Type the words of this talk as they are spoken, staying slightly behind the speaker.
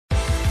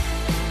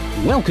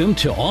Welcome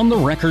to On the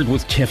Record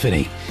with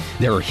Tiffany.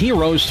 There are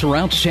heroes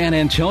throughout San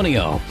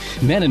Antonio,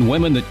 men and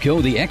women that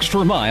go the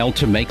extra mile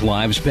to make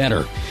lives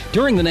better.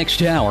 During the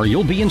next hour,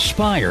 you'll be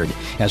inspired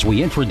as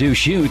we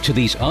introduce you to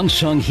these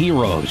unsung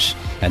heroes.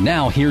 And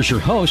now, here's your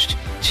host,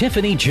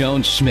 Tiffany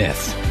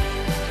Jones-Smith.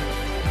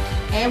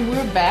 And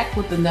we're back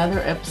with another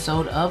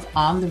episode of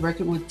On the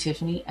Record with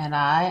Tiffany, and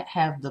I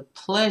have the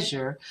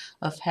pleasure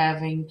of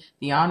having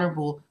the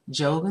Honorable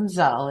Joe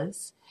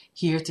Gonzalez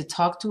here to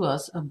talk to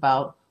us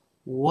about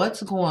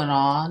what's going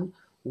on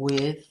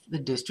with the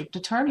District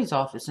Attorney's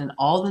Office and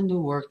all the new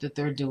work that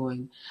they're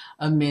doing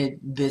amid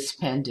this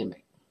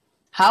pandemic.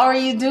 How are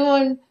you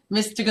doing,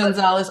 Mr.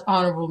 Gonzalez,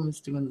 Honorable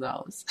Mr.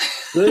 Gonzalez?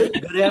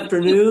 Good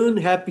afternoon.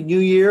 Happy New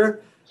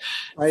Year.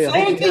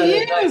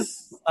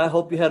 I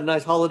hope you had a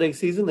nice holiday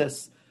season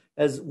as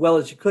well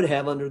as you could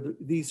have under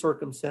these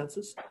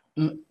circumstances.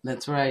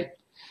 That's right.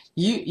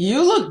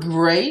 You look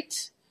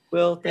great.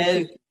 Well,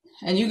 thank you.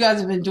 And you guys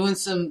have been doing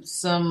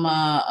some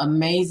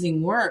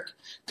amazing work,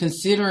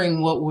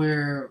 considering what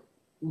we're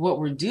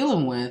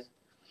dealing with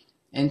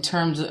in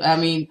terms of. I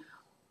mean,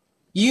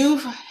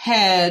 you've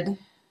had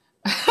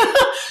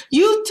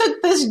you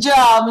took this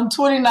job in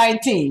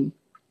 2019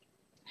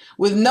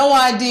 with no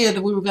idea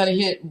that we were going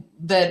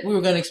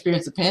to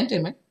experience a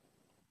pandemic,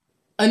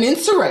 an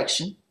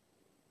insurrection,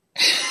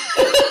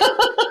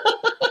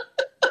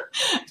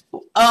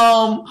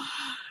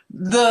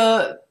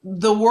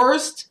 the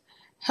worst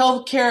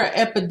healthcare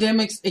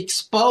epidemics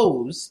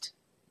exposed,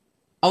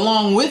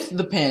 along with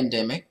the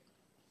pandemic,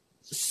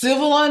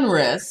 civil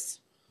unrest.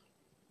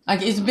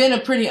 Like, it's been a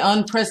pretty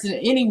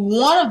unprecedented. Any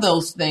one of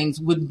those things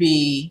would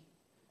be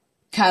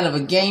kind of a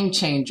game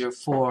changer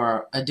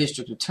for a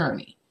district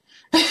attorney.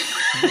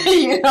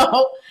 You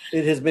know,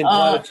 it has been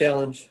quite a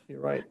challenge.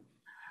 You're right.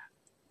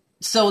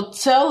 So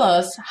tell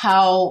us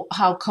how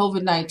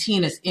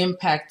COVID-19 has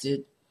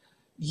impacted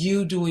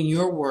you doing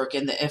your work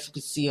and the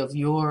efficacy of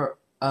your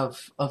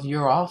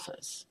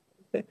office.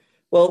 Okay.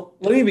 Well,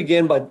 let me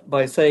begin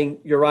by saying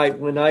you're right.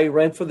 When I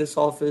ran for this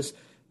office,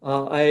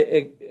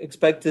 I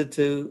expected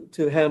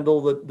to handle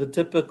the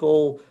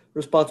typical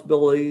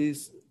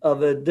responsibilities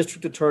of a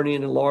district attorney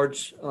in a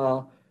large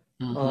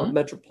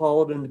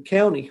metropolitan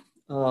county.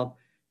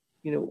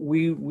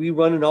 We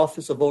run an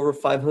office of over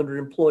 500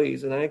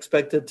 employees, and I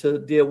expected to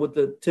deal with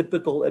the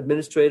typical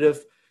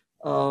administrative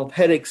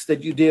headaches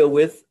that you deal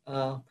with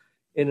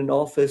in an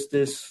office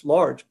this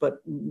large.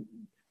 But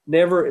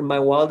never in my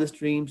wildest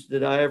dreams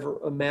did I ever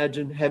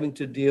imagine having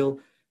to deal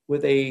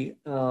with a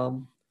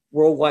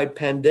worldwide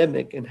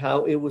pandemic and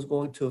how it was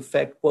going to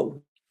affect what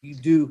we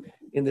do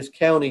in this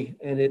county.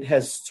 And it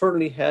has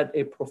certainly had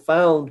a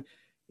profound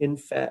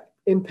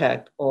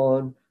impact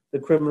on the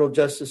criminal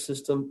justice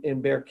system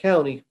in Bexar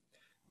County.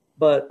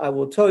 But I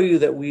will tell you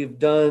that we've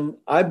done,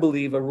 I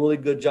believe, a really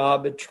good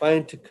job at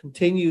trying to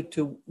continue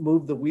to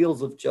move the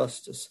wheels of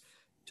justice,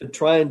 to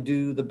try and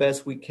do the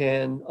best we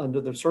can under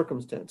the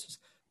circumstances.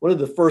 One of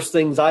the first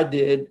things I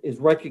did is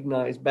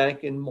recognize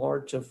back in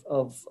March of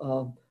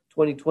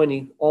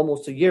 2020,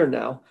 almost a year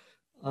now,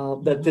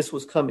 that this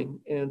was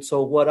coming. And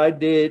so what I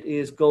did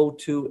is go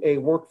to a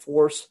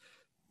workforce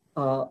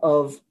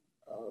of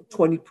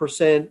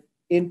 20%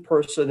 in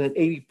person and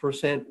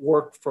 80%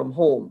 work from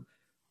home.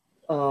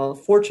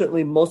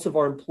 Fortunately, most of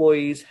our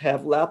employees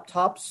have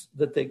laptops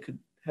that they could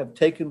have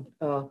taken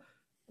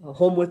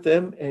home with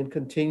them and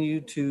continue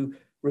to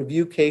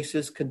review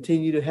cases,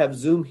 continue to have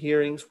Zoom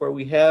hearings where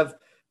we can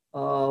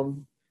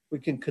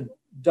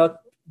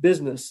conduct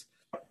business.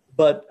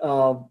 But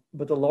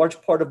the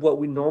large part of what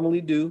we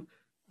normally do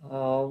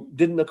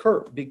didn't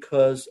occur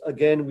because,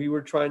 again, we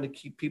were trying to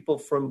keep people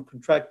from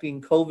contracting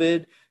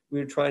COVID. We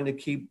were trying to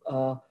keep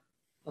the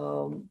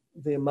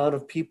amount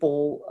of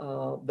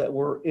people that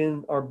were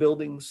in our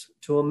buildings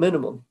to a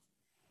minimum.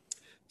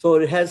 So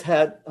it has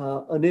had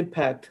an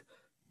impact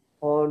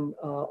on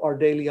our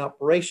daily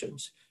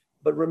operations.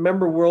 But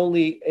remember, we're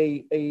only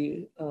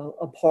a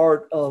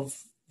part of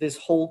this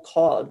whole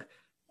cog.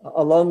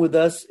 Along with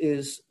us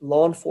is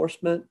law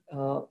enforcement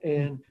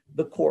and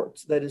the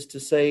courts. That is to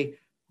say,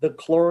 the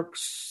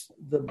clerks,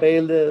 the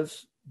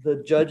bailiffs, the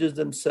judges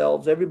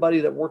themselves, everybody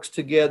that works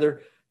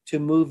together to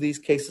move these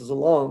cases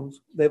along.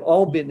 They've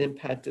all been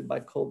impacted by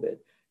COVID.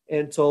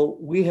 And so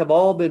we have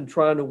all been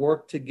trying to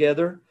work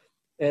together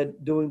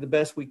at doing the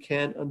best we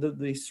can under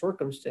these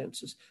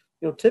circumstances.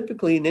 You know,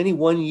 typically in any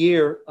one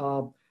year,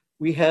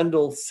 we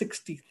handle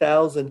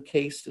 60,000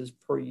 cases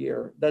per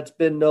year. That's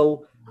been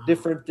no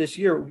different this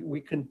year.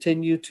 We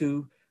continue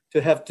to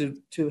have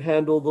to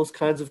handle those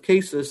kinds of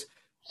cases.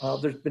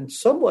 There's been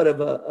somewhat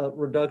of a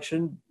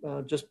reduction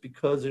just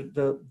because of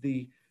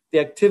the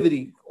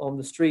activity on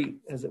the street,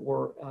 as it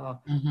were,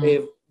 may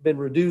have been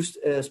reduced,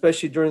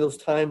 especially during those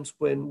times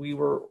when we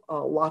were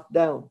locked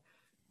down,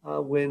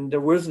 when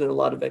there wasn't a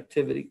lot of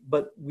activity.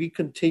 But we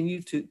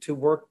continue to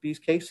work these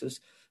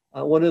cases.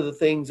 One of the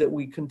things that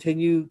we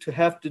continue to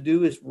have to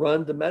do is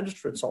run the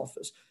magistrate's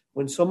office.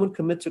 When someone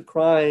commits a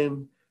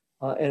crime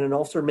and an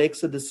officer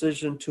makes a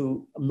decision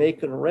to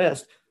make an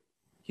arrest,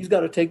 he's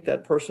got to take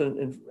that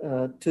person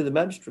to the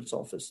magistrate's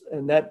office,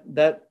 and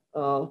that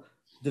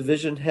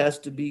division has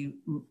to be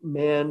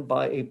manned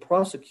by a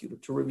prosecutor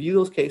to review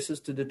those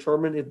cases to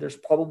determine if there's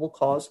probable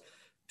cause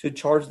to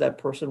charge that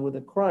person with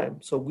a crime.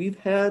 So we've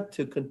had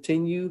to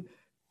continue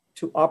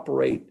to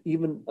operate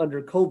even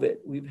under COVID.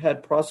 We've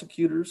had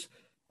prosecutors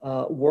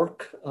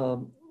work.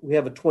 We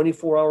have a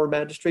 24-hour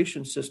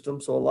magistration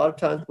system. So a lot of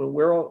times when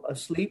we're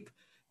asleep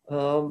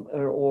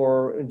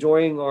or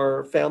enjoying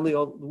our family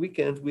on the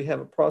weekends, we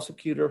have a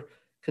prosecutor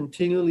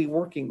continually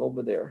working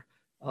over there,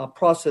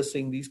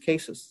 processing these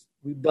cases.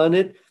 We've done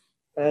it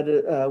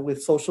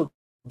with social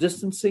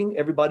distancing.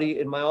 Everybody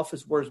in my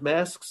office wears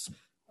masks.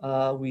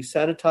 We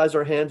sanitize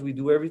our hands. We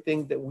do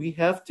everything that we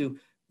have to,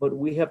 but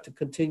we have to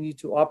continue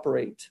to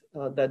operate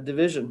that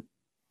division.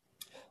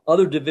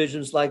 Other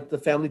divisions like the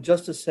Family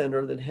Justice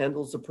Center that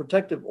handles the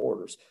protective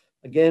orders.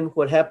 Again,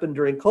 what happened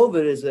during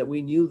COVID is that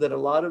we knew that a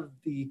lot of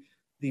the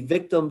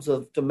victims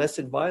of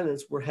domestic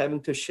violence were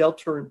having to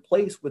shelter in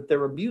place with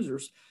their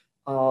abusers.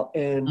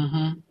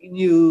 And we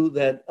knew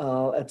that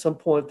at some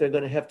point they're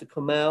going to have to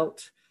come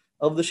out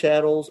of the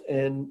shadows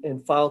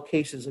and file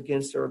cases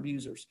against their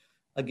abusers.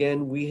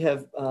 Again, we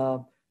have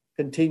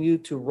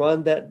continued to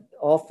run that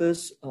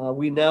office.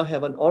 We now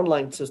have an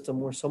online system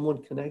where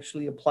someone can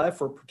actually apply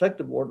for a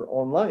protective order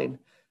online.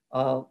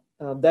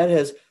 That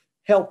has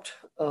helped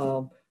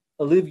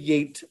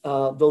alleviate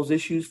those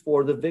issues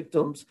for the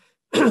victims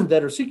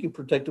that are seeking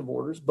protective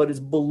orders, but it's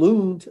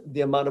ballooned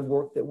the amount of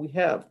work that we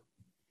have.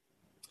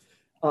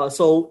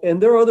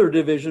 And there are other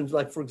divisions,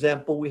 like, for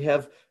example, we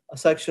have a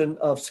section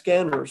of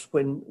scanners.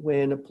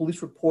 When a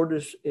police report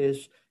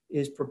is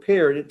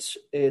prepared,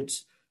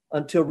 it's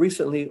until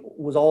recently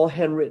was all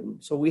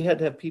handwritten. So we had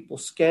to have people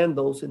scan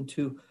those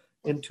into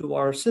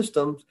our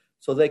systems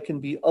so they can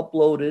be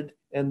uploaded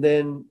and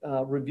then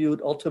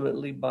reviewed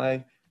ultimately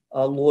by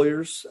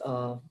lawyers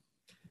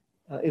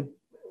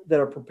that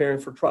are preparing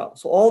for trial.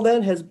 So all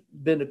that has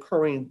been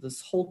occurring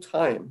this whole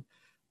time.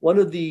 One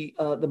of the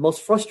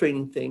most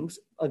frustrating things,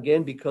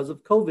 again, because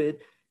of COVID,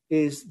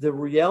 is the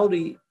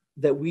reality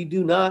that we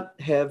do not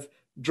have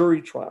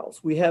jury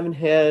trials. We haven't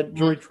had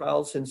jury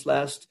trials since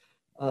last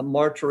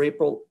March or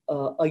April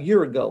a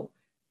year ago.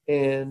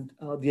 And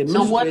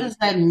So what does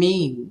that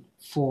mean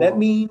for? That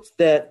means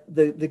that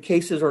the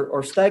cases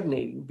are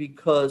stagnating,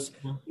 because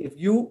if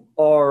you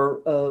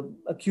are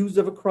accused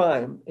of a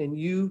crime and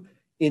you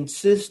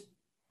insist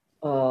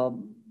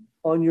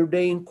on your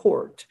day in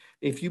court,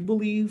 if you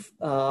believe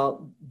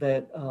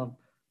that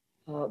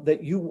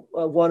you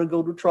want to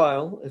go to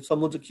trial, if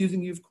someone's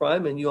accusing you of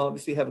crime and you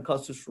obviously have a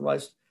constitutional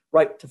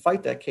right to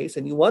fight that case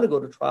and you want to go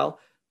to trial,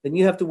 then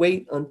you have to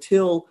wait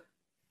until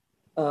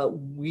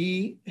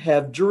we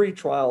have jury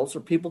trials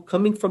or people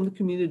coming from the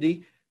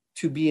community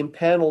to be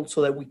impaneled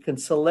so that we can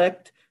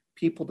select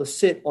people to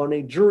sit on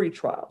a jury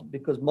trial.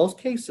 Because most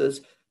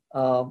cases,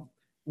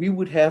 we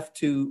would have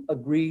to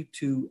agree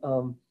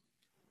to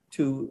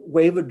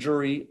waive a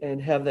jury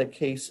and have that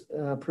case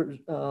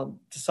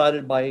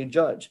decided by a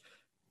judge.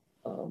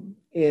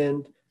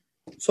 And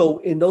so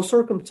in those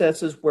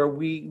circumstances where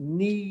we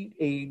need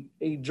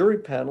a jury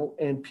panel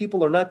and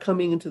people are not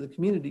coming into the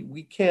community,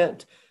 we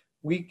can't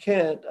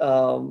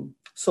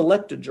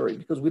select a jury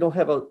because we don't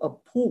have a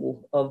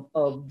pool of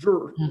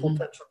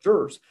potential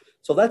jurors.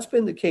 So that's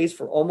been the case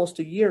for almost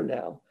a year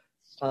now.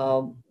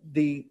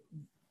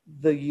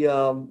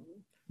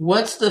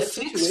 What's the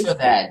fix for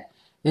that?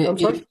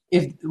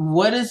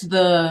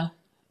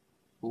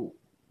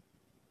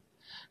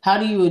 How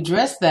do you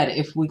address that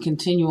if we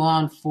continue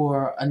on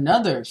for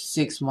another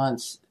 6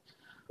 months,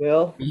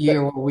 a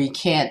year where we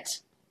can't?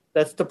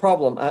 That's the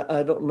problem.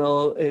 I don't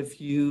know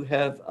if you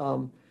have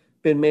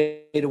been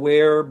made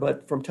aware,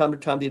 but from time to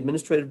time, the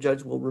administrative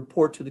judge will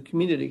report to the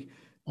community.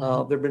 There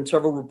have been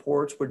several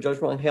reports where Judge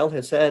Rangel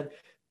has said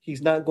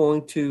he's not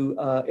going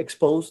to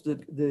expose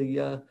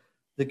the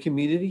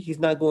community. He's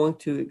not going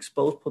to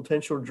expose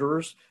potential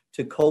jurors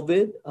to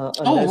COVID.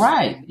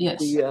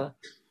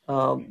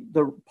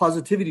 The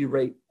positivity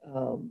rate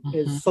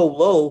is so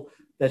low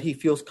that he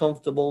feels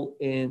comfortable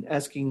in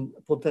asking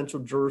potential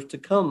jurors to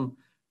come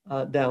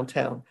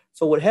downtown.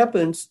 So what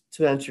happens,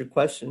 to answer your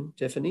question,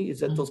 Tiffany,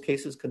 is that those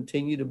cases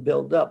continue to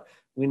build up.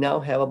 We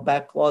now have a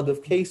backlog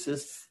of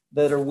cases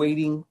that are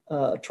waiting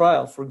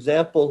trial. For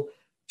example,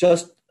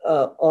 just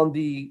on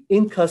the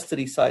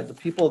in-custody side, the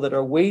people that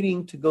are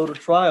waiting to go to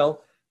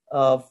trial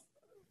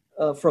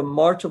from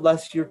March of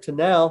last year to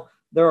now,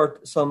 there are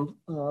some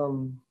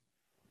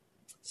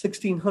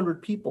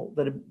 1,600 people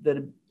that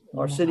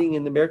are sitting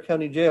in the Bexar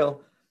County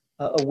Jail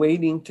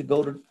awaiting to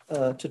go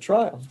to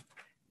trial.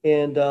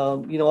 And,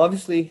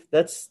 obviously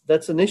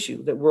that's an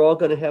issue that we're all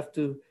going to have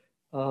to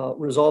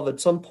resolve at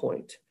some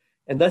point.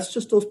 And that's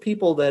just those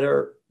people that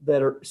are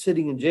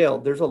sitting in jail.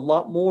 There's a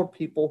lot more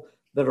people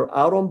that are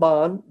out on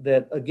bond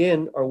that,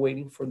 again, are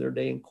waiting for their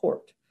day in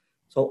court.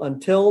 So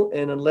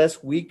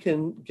unless we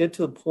can get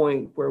to a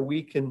point where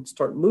we can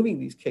start moving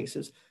these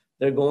cases,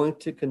 they're going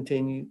to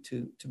continue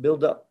to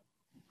build up.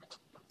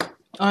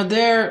 Are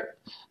there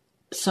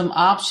some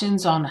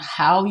options on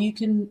how you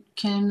can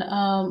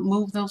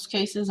move those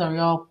cases?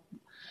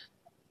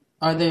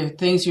 Are there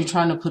things you're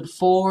trying to put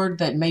forward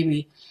that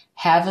maybe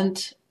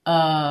haven't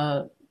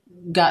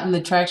gotten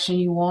the traction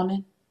you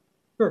wanted?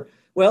 Sure.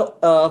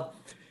 Well,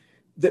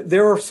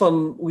 there are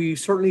some, we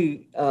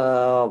certainly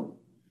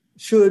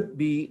should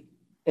be,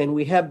 and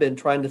we have been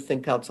trying to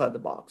think outside the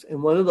box.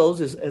 And one of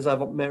those is, as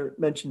I've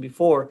mentioned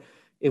before,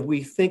 if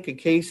we think a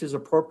case is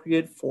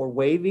appropriate for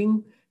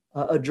waiving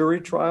a jury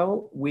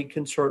trial, we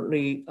can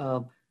certainly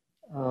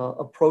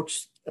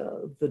approach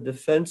the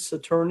defense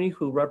attorney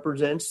who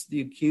represents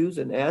the accused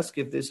and ask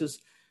if this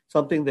is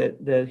something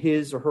that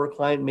his or her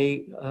client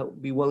may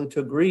be willing to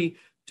agree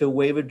to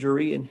waive a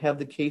jury and have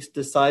the case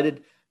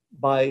decided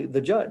by the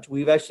judge.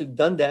 We've actually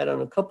done that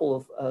on a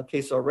couple of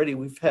cases already.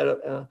 We've had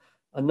a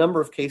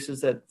number of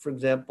cases that, for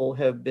example,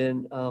 have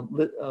been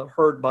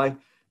heard by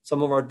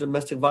some of our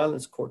domestic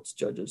violence courts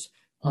judges.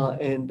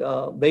 And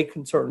they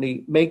can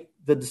certainly make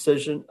the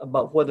decision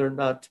about whether or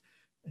not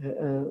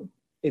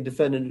a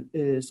defendant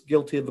is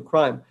guilty of a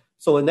crime.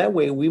 So in that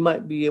way, we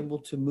might be able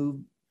to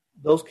move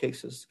those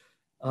cases.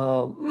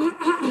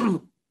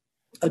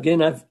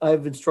 Again,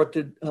 I've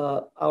instructed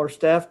our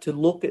staff to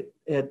look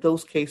at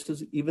those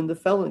cases, even the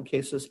felon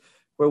cases,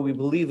 where we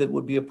believe it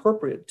would be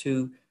appropriate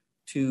to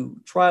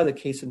try the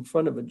case in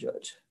front of a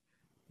judge.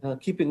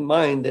 Keeping in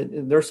mind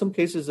that there are some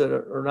cases that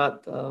are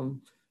not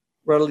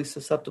readily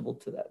susceptible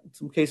to that.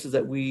 Some cases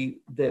that we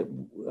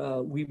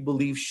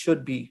believe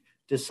should be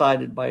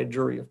decided by a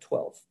jury of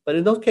 12. But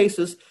in those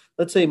cases,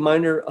 let's say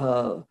minor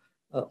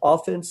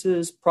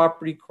offenses,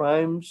 property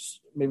crimes,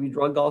 maybe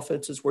drug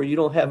offenses, where you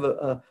don't have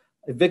a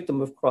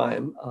victim of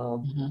crime,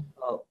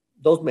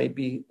 those may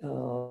be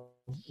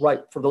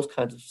right for those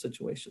kinds of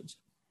situations.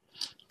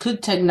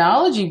 Could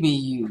technology be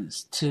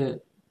used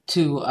to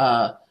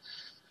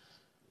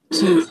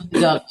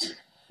conduct,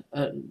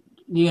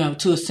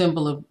 to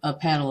assemble a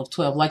panel of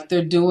 12, like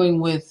they're doing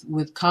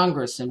with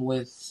Congress and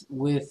with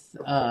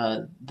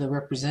the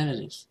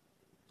representatives?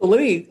 Well,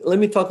 let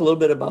me talk a little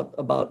bit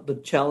about the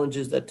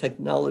challenges that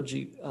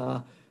technology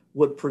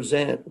would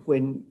present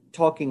when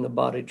talking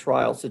about a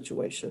trial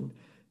situation.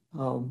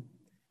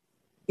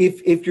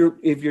 If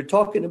you're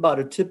talking about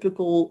a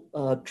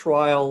typical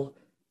trial,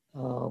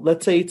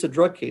 let's say it's a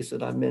drug case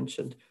that I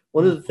mentioned,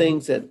 one of the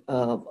things that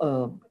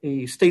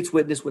a state's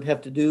witness would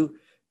have to do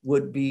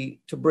would be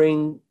to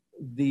bring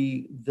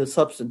the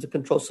substance, the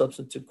controlled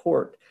substance, to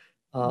court,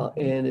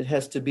 and it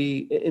has to be,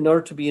 in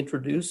order to be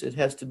introduced, it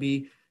has to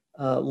be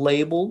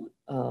labeled,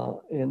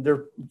 and there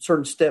are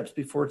certain steps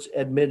before it's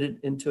admitted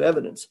into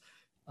evidence.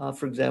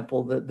 For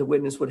example, the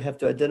witness would have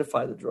to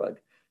identify the drug.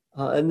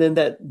 And then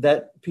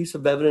that piece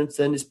of evidence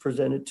then is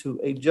presented to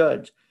a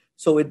judge.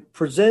 So it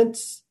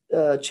presents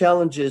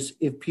challenges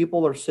if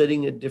people are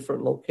sitting at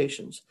different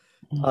locations.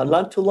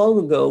 Not too long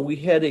ago, we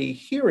had a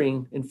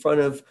hearing in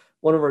front of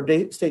one of our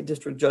state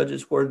district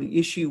judges where the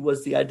issue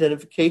was the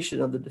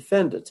identification of the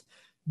defendant.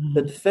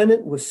 The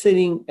defendant was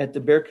sitting at the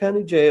Bexar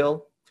County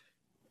Jail.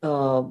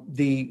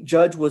 The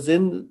judge was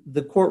in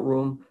the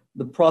courtroom.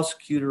 The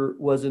prosecutor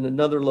was in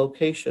another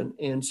location.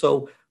 And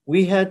so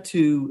we had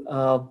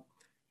to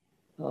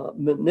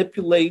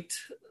manipulate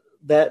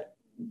that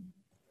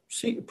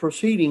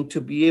proceeding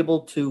to be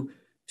able to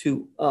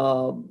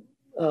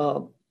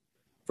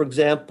for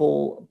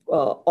example,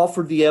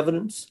 offer the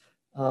evidence.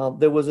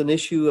 There was an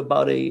issue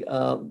about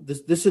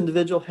this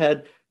individual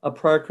had a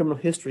prior criminal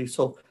history.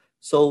 So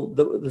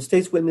the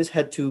state's witness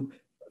had to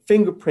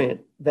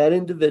fingerprint that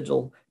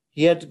individual.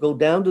 He had to go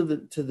down to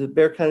the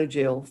Bexar County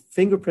Jail,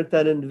 fingerprint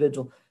that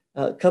individual,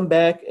 come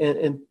back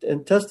and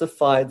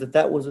testify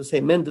that was the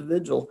same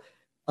individual.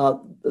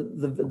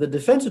 The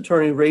defense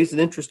attorney raised an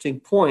interesting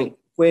point.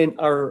 When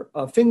our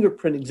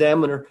fingerprint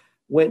examiner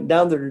went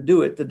down there to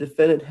do it, the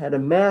defendant had a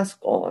mask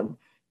on.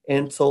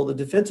 And so the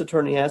defense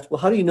attorney asked, well,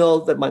 how do you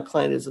know that my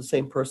client is the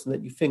same person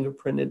that you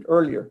fingerprinted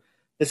earlier?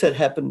 This had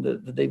happened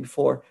the day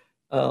before.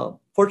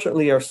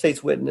 Fortunately, our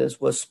state's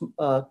witness was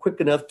quick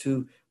enough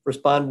to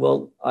respond,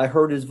 well, I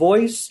heard his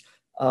voice.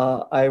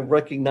 I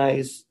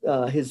recognize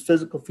his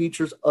physical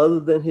features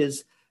other than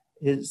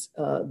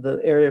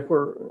the area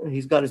where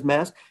he's got his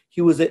mask.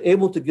 He was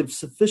able to give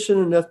sufficient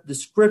enough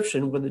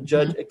description when the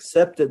judge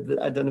accepted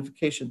the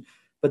identification.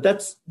 But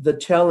that's the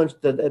challenge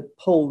that it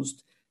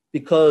posed,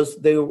 because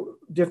they were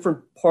different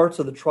parts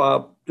of the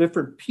trial,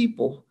 different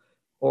people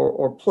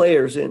or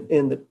players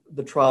in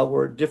the trial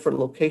were at different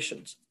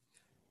locations.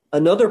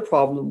 Another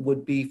problem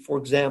would be, for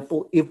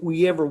example, if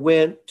we ever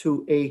went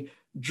to a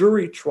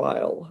jury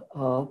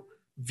trial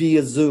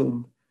via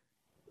Zoom.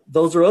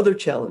 Those are other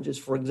challenges.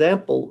 For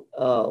example,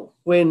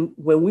 when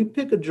we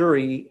pick a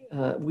jury,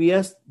 we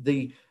ask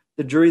the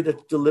jury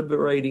that's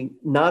deliberating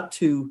not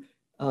to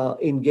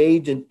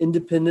engage in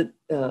independent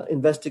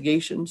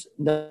investigations,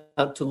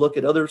 not to look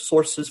at other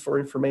sources for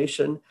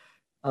information.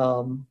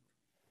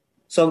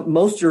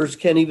 Most jurors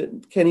can't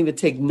even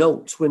take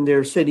notes when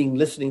they're sitting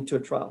listening to a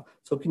trial.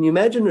 So can you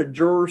imagine a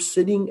juror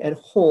sitting at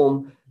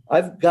home?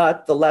 I've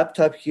got the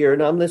laptop here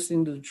and I'm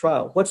listening to the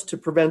trial. What's to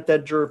prevent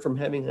that juror from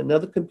having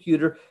another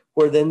computer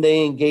where then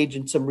they engage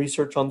in some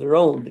research on their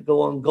own, to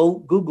go on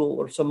Google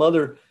or some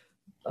other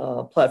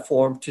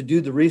platform to do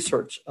the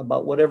research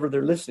about whatever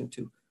they're listening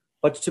to,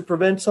 but to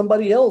prevent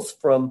somebody else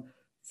from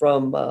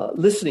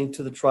listening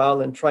to the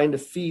trial and trying to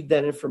feed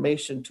that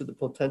information to the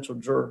potential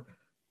juror.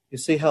 You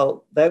see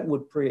how that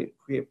would create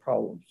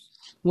problems.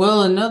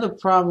 Well, another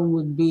problem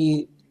would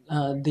be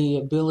the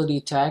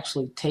ability to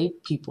actually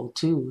tape people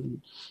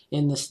too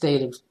in the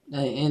state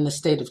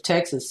of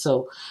Texas.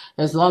 So,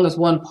 as long as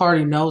one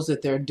party knows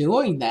that they're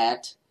doing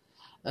that,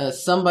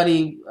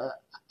 somebody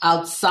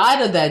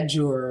outside of that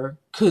juror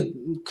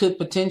could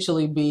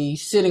potentially be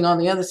sitting on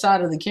the other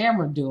side of the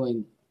camera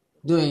doing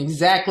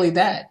exactly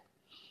that.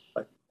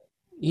 Right.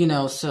 You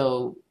know,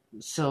 so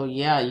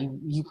yeah,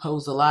 you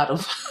pose a lot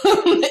of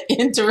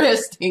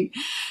interesting.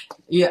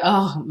 Yeah.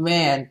 Oh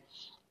man.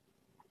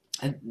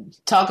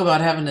 Talk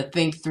about having to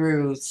think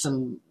through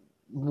some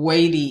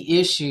weighty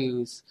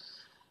issues.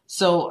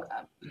 So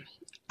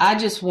I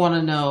just want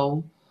to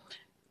know,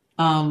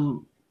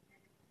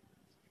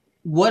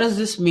 what does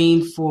this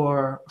mean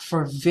for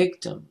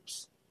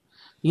victims?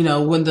 You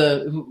know,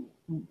 when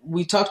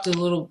we talked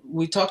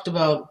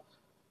about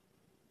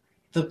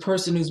the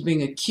person who's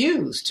being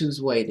accused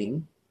who's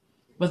waiting,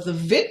 but the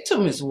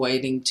victim is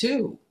waiting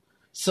too.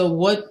 So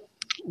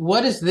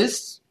what is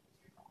this?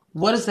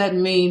 What does that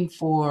mean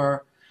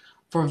for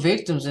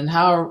victims, and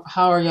how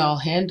are y'all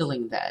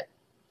handling that?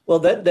 Well,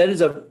 that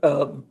is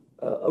a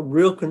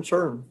real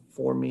concern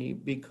for me,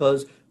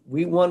 because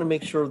we want to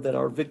make sure that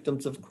our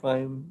victims of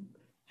crime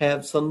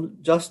have some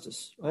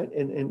justice, right?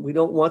 And we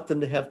don't want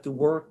them to have to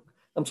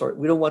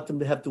we don't want them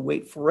to have to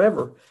wait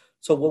forever.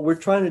 So what we're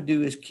trying to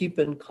do is keep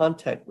in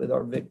contact with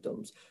our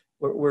victims.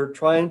 We're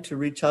trying to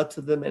reach out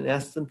to them and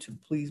ask them to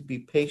please be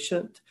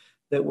patient,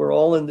 that we're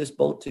all in this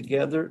boat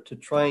together to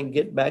try and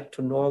get back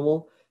to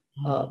normal.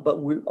 But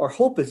our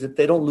hope is that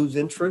they don't lose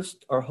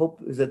interest. Our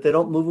hope is that they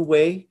don't move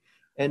away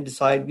and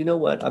decide, you know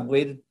what, I've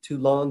waited too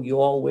long. You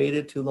all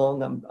waited too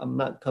long. I'm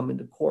not coming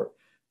to court,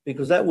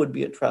 because that would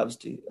be a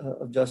travesty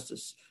of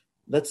justice.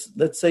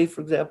 Let's say,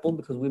 for example,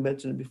 because we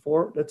mentioned it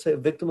before, let's say a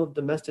victim of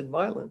domestic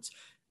violence.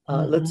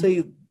 Let's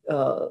say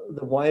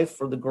the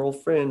wife or the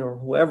girlfriend or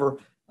whoever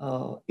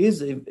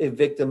is a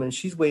victim, and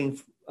she's waiting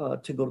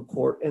to go to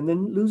court, and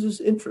then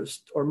loses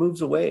interest or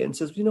moves away and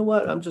says, you know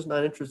what, I'm just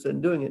not interested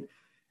in doing it.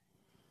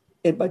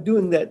 And by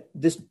doing that,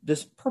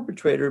 this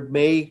perpetrator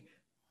may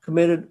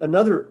commit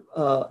another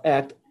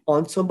act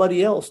on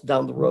somebody else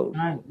down the road.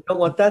 Right. We don't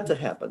want that to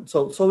happen.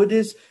 So it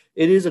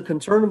is a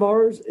concern of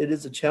ours. It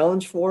is a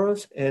challenge for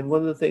us. And one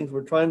of the things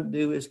we're trying to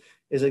do is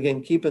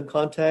again, keep in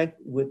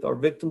contact with our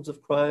victims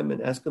of crime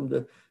and ask them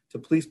to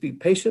please be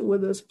patient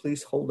with us.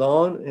 Please hold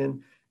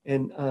on.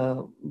 And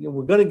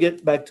we're going to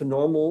get back to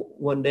normal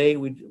one day.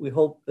 We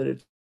hope that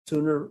it's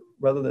sooner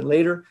rather than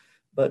later.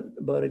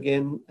 But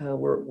again,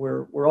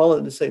 we're all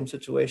in the same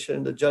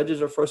situation. The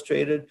judges are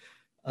frustrated.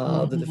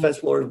 The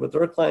defense lawyers with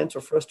their clients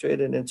are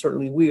frustrated, and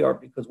certainly we are,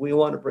 because we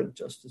want to bring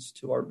justice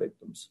to our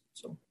victims.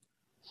 So,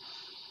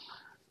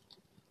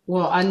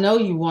 well, I know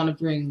you want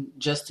to bring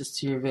justice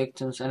to your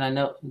victims, and I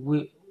know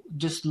we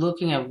just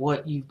looking at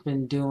what you've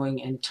been doing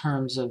in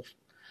terms of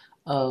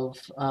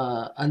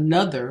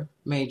another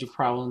major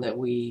problem that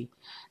we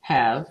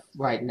have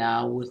right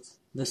now with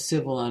the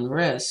civil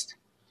unrest.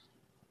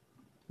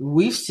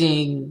 We've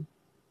seen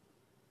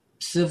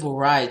civil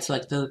rights,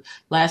 like the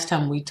last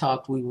time we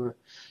talked,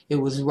 it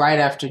was right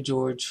after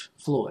George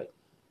Floyd.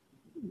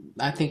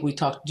 I think we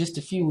talked just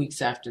a few weeks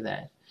after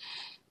that.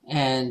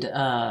 And,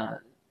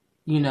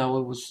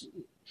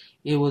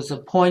 it was a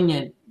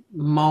poignant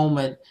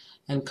moment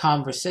and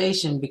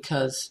conversation,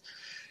 because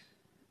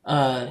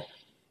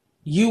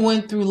you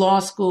went through law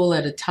school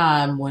at a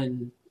time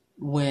when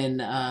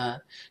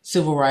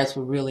civil rights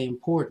were really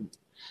important.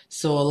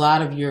 So a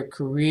lot of your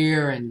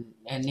career, and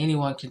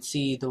anyone can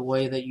see the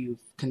way that you've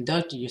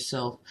conducted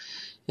yourself,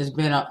 has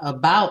been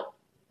about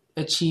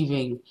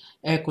achieving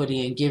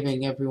equity and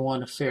giving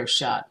everyone a fair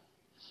shot.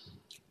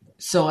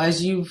 So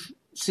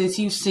since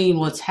you've seen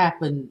what's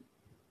happened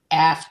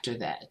after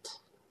that,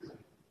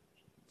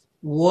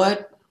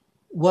 what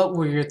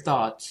were your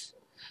thoughts?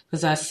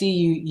 Because I see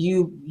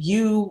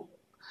you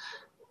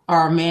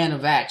are a man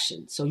of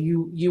action. So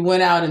you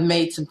went out and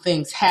made some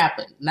things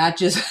happen, not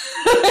just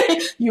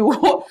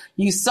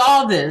you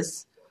saw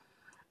this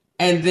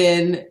and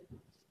then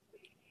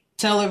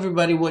tell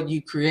everybody what you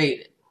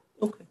created.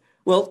 Okay.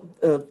 Well,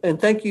 and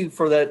thank you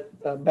for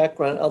that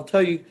background. I'll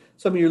tell you,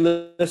 some of your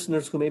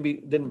listeners who maybe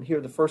didn't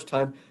hear the first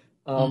time,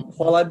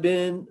 while I've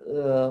been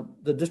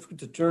the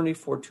district attorney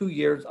for 2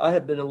 years, I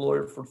have been a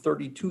lawyer for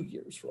 32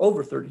 years, for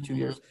over 32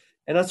 years.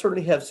 And I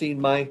certainly have seen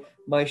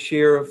my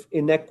share of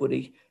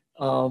inequity.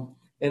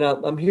 And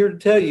I'm here to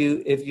tell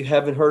you, if you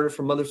haven't heard it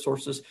from other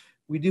sources,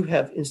 we do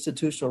have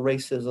institutional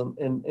racism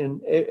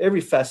in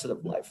every facet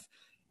of life,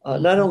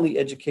 not only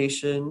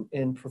education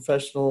and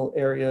professional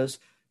areas,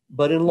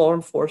 but in law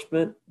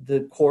enforcement,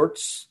 the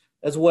courts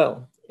as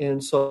well.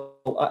 And so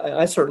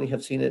I certainly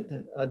have seen it.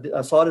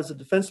 I saw it as a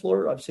defense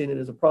lawyer. I've seen it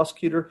as a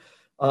prosecutor.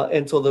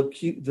 And so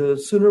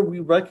the sooner we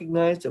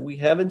recognize that we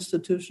have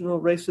institutional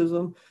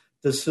racism,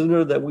 the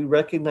sooner that we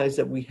recognize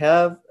that we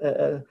have,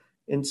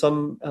 in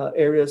some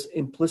areas,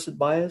 implicit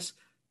bias,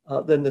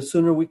 then the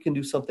sooner we can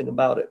do something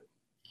about it.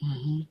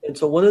 Mm-hmm. And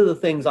so one of the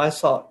things I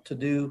sought to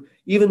do,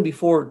 even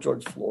before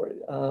George Floyd,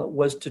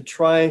 was to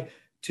try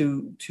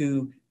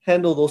to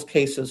handle those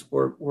cases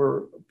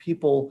where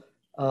people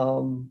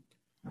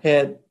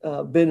had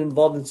been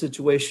involved in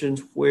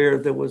situations where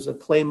there was a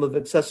claim of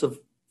excessive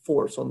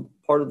force on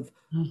part of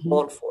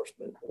law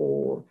enforcement,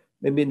 or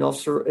maybe an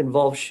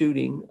officer-involved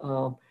shooting.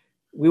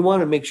 We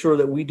want to make sure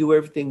that we do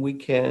everything we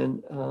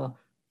can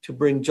to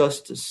bring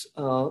justice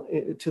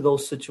to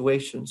those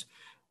situations.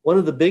 One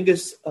of the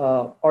biggest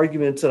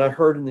arguments that I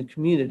heard in the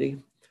community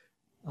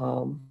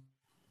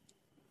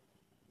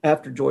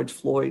after George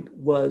Floyd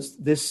was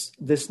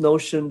this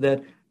notion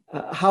that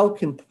how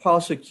can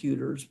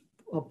prosecutors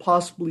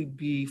possibly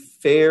be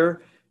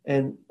fair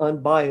and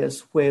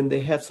unbiased when they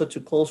have such a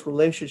close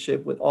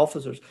relationship with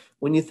officers?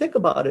 When you think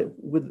about it,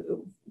 with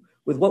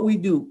what we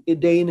do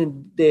day in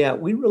and day out,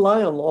 we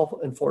rely on law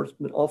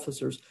enforcement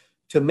officers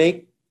to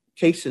make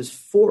cases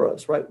for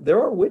us, right?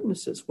 There are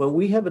witnesses. When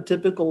we have a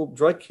typical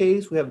drug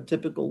case, we have a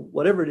typical,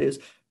 whatever it is,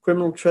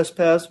 criminal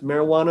trespass,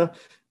 marijuana,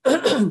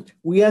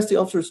 we ask the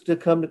officers to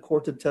come to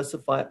court to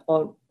testify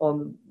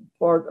on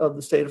part of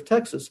the state of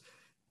Texas.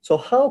 So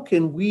how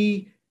can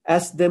we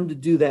ask them to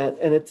do that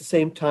and at the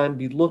same time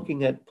be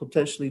looking at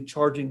potentially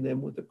charging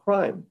them with a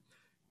crime?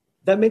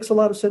 That makes a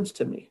lot of sense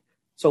to me.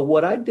 So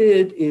what I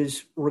did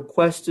is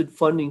requested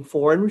funding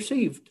for and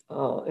received,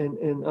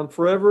 and I'm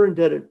forever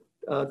indebted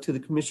to the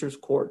Commissioner's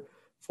Court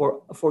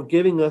for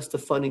giving us the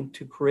funding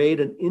to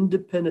create an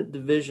independent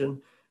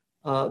division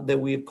that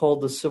we have called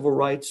the Civil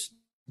Rights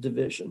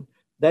Division.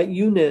 That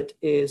unit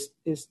is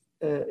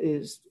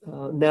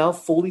now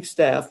fully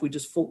staffed. We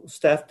just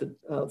staffed it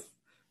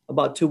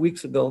about 2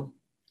 weeks ago.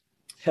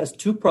 Has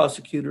 2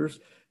 prosecutors,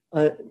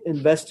 an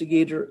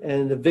investigator,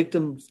 and a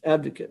victim's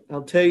advocate.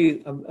 I'll tell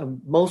you,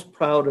 I'm most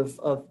proud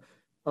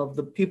of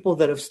the people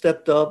that have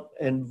stepped up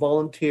and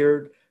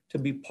volunteered to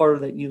be part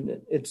of that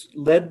unit. It's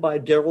led by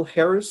Daryl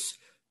Harris,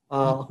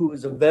 who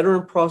is a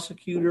veteran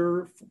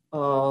prosecutor,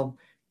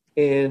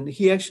 and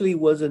he actually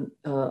was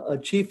a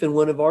chief in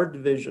one of our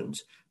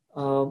divisions.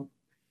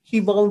 He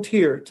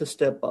volunteered to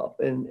step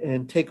up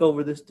and take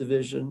over this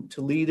division,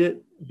 to lead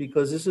it,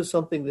 because this is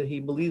something that he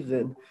believes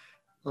in,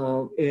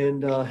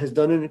 and has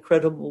done an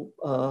incredible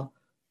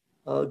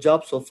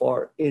job so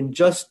far. In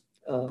just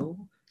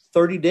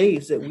 30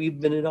 days that we've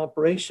been in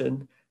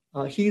operation,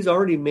 he's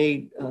already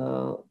made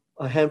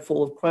a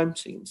handful of crime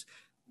scenes.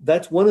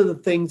 That's one of the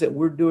things that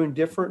we're doing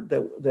different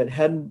that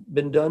hadn't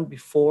been done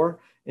before.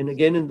 And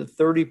again, in the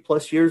 30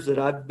 plus years that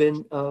I've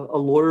been a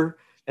lawyer,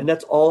 and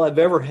that's all I've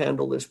ever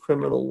handled is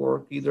criminal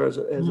work, either as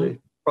a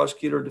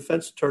prosecutor or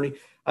defense attorney,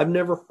 I've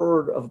never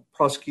heard of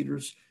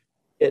prosecutors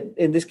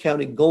in this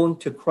county going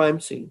to crime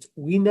scenes.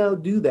 We now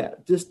do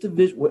that. This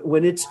division,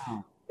 when it's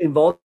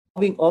involving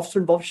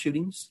officer-involved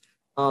shootings,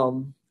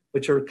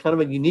 which are kind of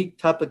a unique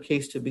type of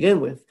case to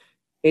begin with,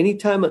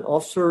 anytime an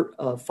officer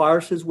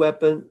fires his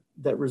weapon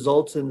that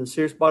results in the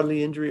serious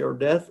bodily injury or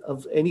death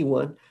of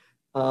anyone,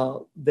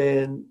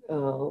 then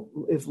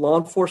if law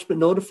enforcement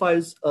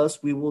notifies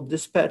us, we will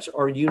dispatch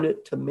our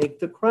unit to make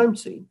the crime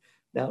scene.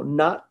 Now,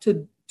 not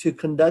to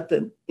conduct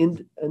an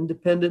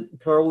independent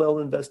parallel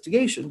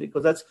investigation,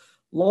 because that's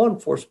law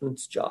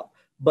enforcement's job,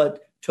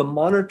 but to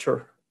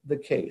monitor the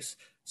case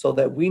so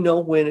that we know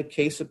when a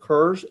case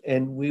occurs,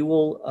 and we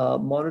will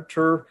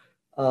monitor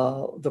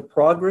the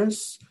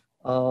progress.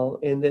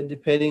 And then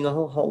depending on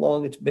how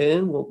long it's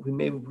been, we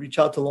may reach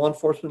out to law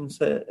enforcement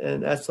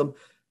and ask them,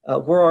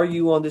 where are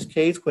you on this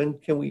case? When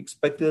can we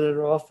expect it in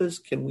our office?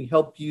 Can we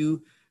help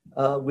you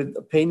with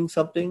obtaining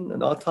something,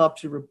 an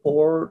autopsy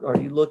report? Are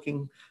you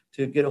looking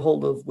to get a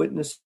hold of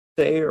witness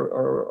A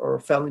or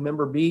family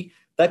member B?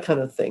 That kind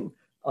of thing.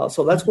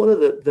 So that's one of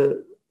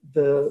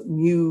the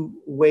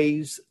new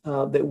ways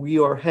that we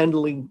are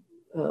handling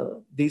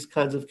these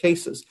kinds of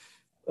cases.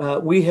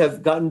 We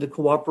have gotten the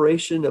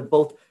cooperation of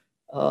both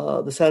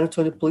the San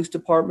Antonio Police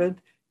Department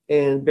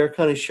and Bexar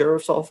County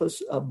Sheriff's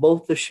Office.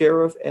 Both the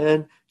sheriff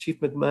and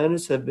Chief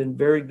McManus have been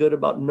very good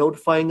about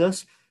notifying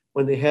us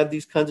when they have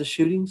these kinds of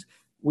shootings.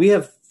 We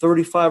have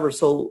 35 or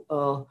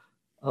so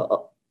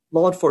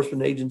law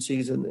enforcement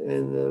agencies in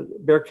the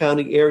Bexar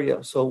County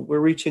area. So we're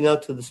reaching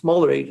out to the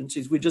smaller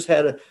agencies. We just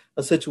had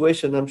a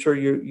situation I'm sure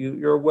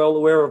you're well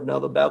aware of now,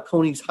 the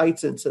Balcones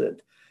Heights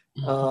incident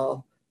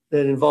that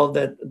involved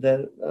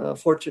that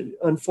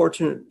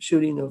unfortunate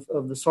shooting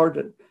of the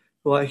sergeant,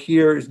 who I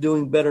hear is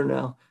doing better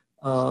now.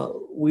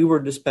 We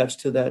were dispatched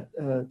to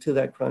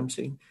that crime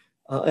scene.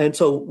 And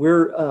so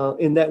we're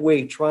in that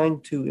way trying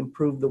to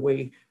improve the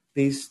way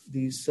these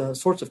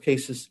sorts of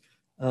cases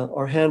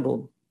are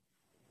handled.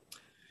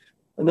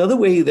 Another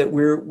way that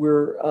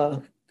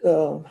we're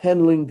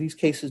handling these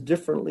cases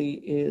differently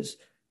is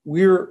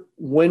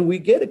when we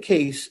get a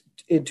case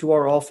into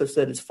our office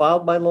that is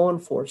filed by law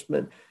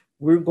enforcement,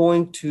 we're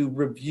going to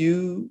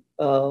review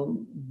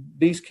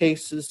these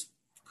cases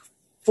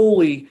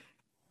fully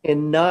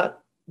and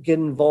not get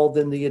involved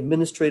in the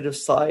administrative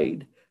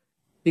side.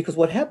 Because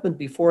what happened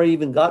before I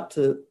even got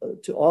to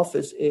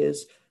office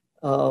is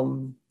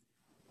in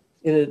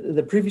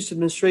the previous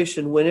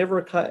administration, whenever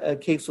a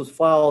case was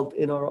filed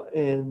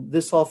in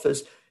this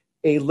office,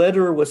 a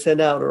letter was sent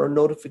out or a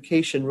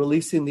notification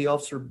releasing the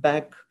officer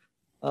back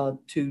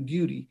to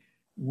duty.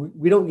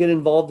 We don't get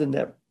involved in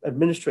that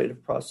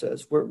administrative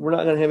process. We're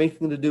not going to have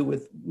anything to do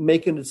with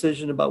making a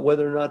decision about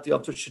whether or not the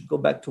officer should go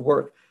back to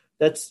work.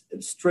 That's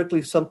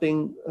strictly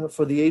something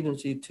for the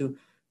agency to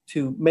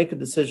make a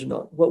decision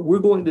on. What we're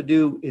going to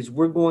do is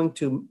we're going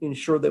to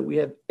ensure that we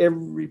have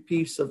every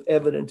piece of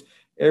evidence,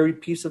 every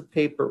piece of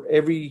paper,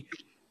 every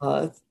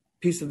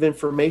piece of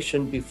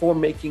information before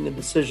making a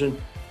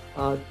decision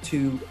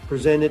to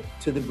present it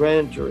to the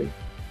grand jury.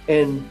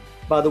 And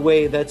by the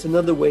way, that's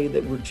another way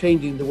that we're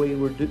changing the way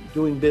we're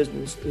doing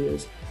business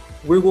is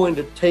we're going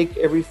to take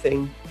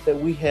everything that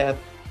we have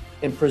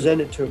and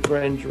present it to a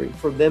grand jury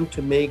for them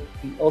to make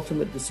the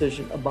ultimate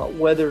decision about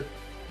whether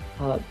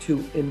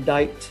to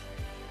indict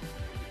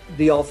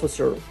the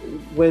officer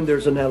when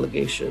there's an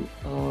allegation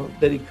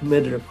that he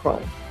committed a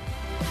crime.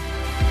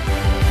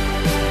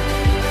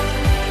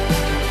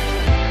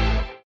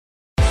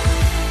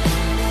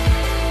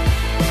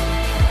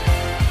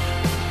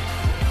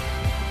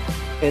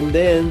 And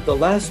then the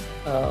last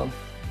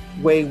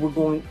way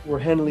we're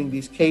handling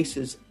these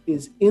cases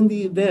is in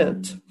the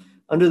event,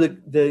 under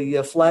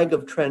the flag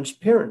of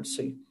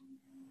transparency,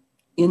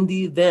 in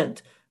the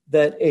event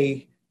that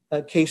a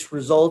case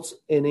results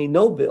in a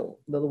no bill.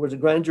 In other words, a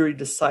grand jury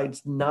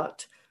decides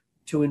not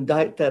to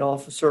indict that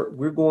officer,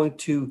 we're going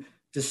to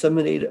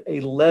disseminate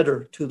a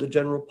letter to the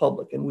general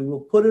public, and we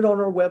will put it on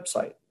our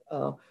website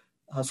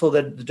so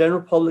that the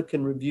general public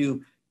can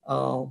review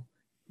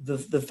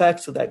the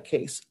facts of that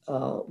case.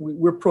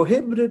 We're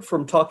prohibited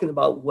from talking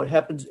about what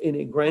happens in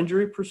a grand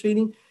jury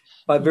proceeding.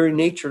 By very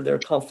nature, they're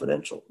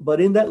confidential.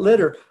 But in that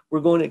letter,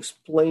 we're going to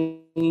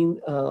explain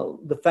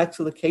the facts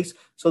of the case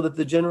so that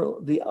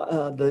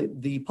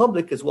the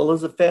public, as well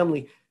as the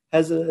family,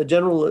 has a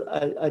general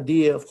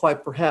idea of why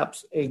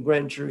perhaps a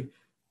grand jury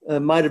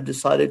might have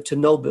decided to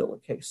no bill a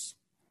case.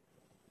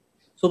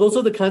 So those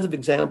are the kinds of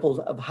examples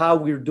of how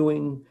we're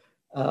doing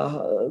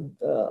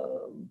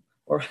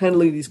or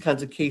handling these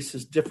kinds of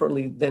cases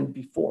differently than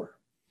before.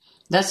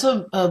 That's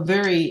a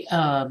very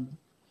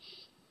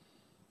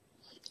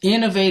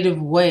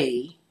innovative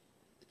way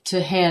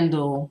to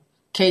handle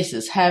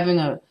cases. Having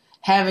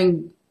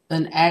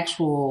an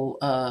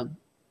actual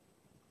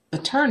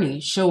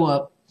attorney show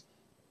up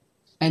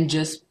and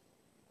just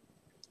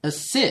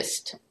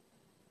assist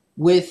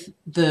with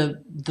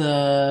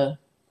the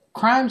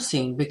crime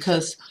scene,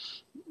 because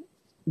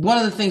one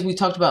of the things we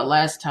talked about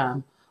last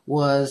time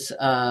was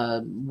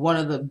one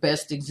of the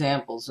best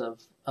examples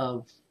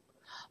of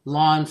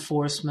law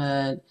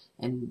enforcement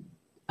and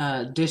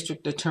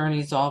district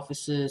attorneys'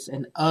 offices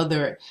and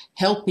other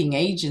helping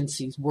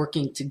agencies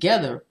working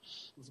together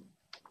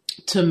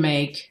to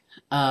make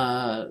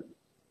the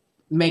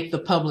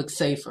public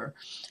safer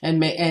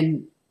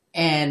and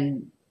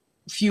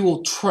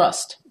fuel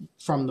trust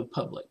from the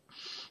public.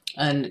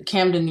 And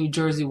Camden, New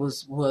Jersey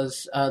was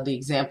the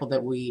example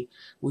that we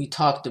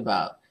talked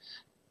about.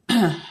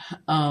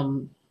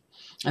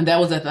 And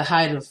that was at the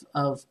height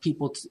of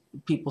people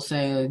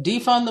saying,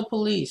 defund the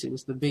police. It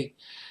was the big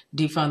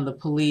defund the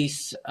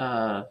police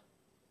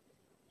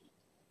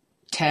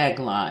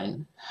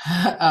tagline,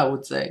 I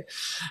would say.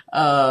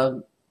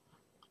 But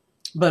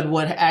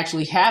what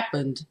actually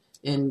happened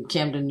in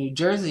Camden, New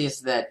Jersey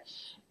is that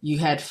you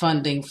had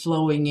funding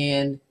flowing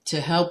in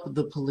to help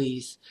the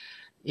police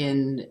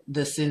in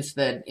the sense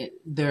that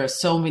there are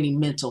so many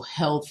mental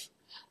health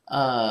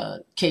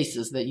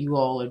cases that you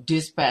all are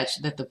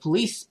dispatched, that the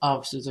police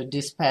officers are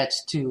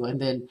dispatched to,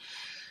 and then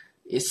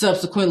it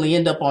subsequently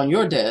end up on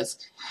your desk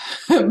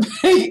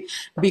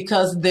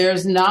because there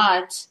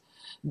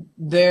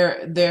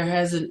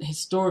hasn't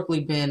historically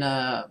been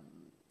a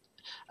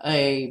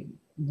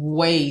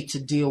way to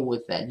deal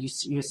with that.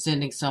 You're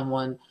sending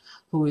someone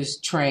who is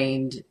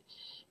trained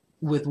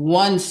with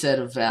one set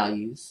of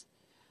values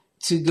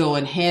to go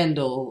and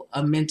handle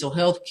a mental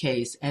health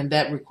case, and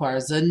that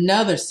requires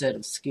another set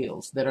of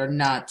skills that are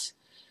not,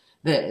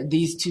 that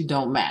these two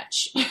don't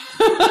match.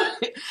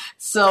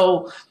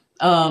 So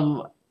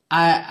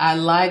I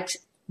liked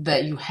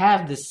that you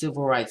have this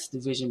civil rights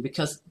division,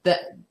 because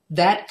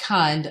that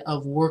kind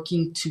of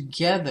working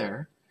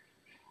together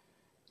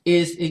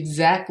is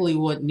exactly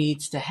what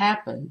needs to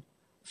happen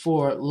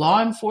for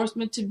law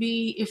enforcement to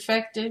be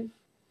effective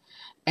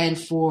and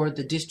for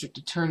the district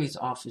attorney's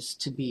office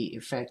to be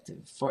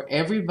effective, for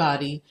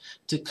everybody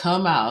to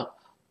come out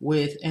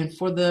with, and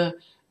for the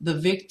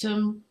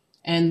victim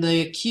and the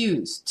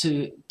accused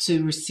to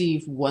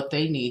receive what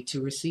they need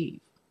to receive.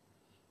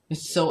 And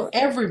so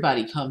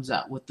everybody comes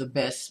out with the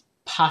best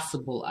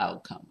possible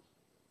outcome.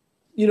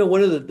 You know,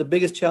 one of the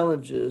biggest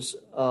challenges,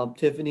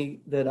 Tiffany,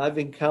 that I've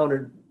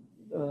encountered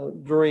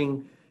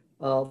during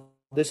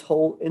this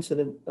whole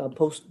incident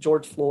post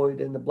George Floyd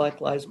and the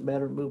Black Lives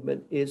Matter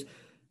movement is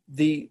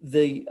the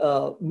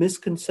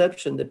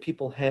misconception that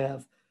people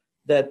have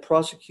that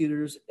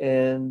prosecutors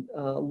and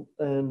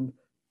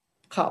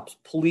cops,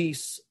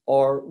 police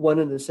are one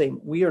and the same.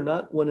 We are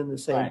not one and the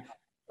same. Right.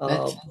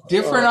 That's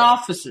different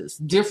offices,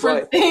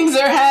 different things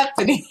are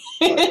happening.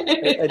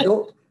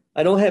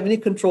 I don't have any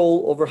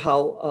control over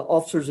how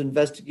officers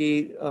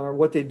investigate or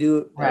what they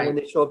do when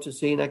they show up to the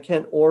scene. I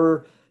can't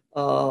order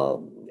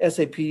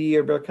SAPD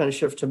or Bexar County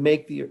Sheriff to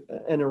make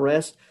an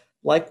arrest.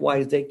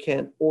 Likewise, they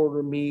can't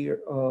order me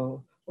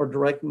or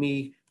direct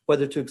me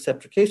whether to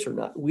accept a case or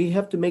not. We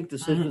have to make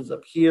decisions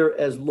up here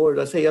as lawyers.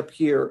 I say up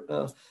here,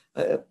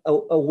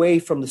 away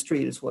from the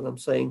street is what I'm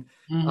saying.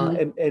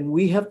 And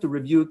we have to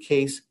review a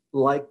case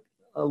like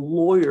a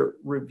lawyer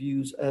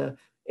reviews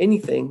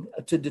anything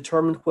to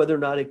determine whether or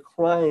not a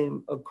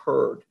crime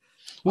occurred.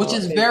 Which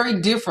is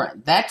very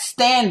different. That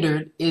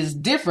standard is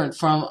different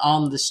from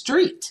on the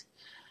street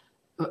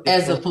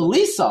as a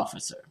police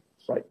officer.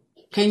 Right.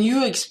 Can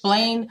you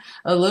explain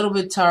a little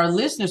bit to our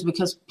listeners?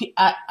 Because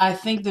I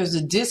think there's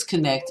a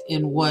disconnect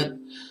in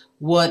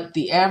what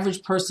the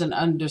average person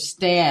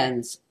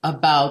understands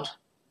about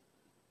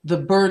the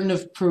burden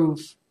of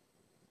proof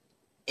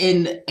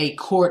in a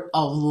court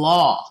of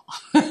law.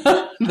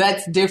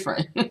 That's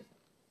different.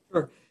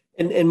 Sure.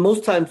 And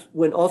most times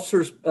when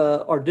officers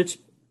are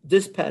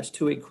dispatched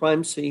to a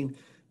crime scene,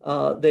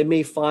 they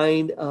may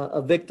find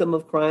a victim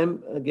of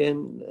crime,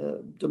 again,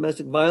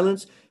 domestic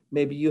violence.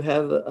 Maybe you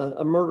have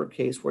a murder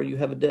case where you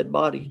have a dead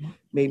body.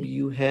 Maybe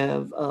you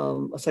have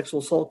a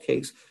sexual assault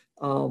case.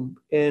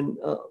 And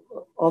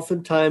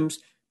oftentimes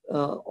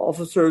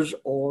officers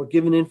are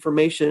given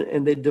information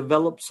and they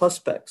develop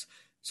suspects.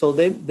 So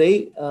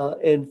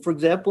and for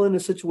example, in a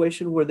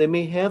situation where they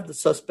may have the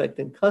suspect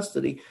in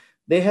custody,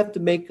 they have to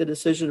make a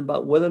decision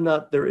about whether or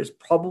not there is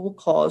probable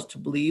cause to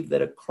believe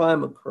that a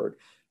crime occurred,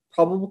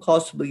 probable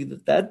cause to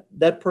believe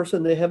that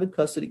person they have in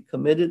custody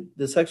committed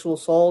the sexual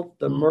assault,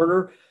 the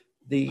murder,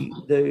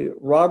 the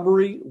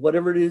robbery,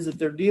 whatever it is that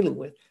they're dealing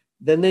with.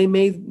 Then they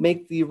may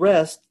make the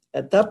arrest.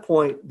 At that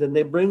point, then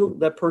they bring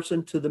that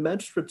person to the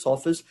magistrate's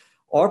office.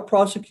 Our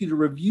prosecutor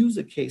reviews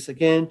a case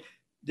again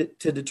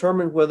to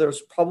determine whether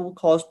there's probable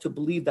cause to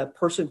believe that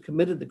person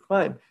committed the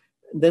crime.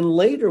 And then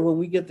later, when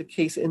we get the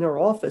case in our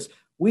office,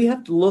 we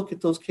have to look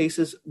at those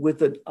cases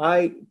with an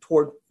eye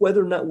toward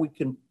whether or not we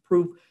can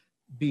prove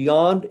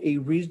beyond a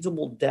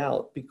reasonable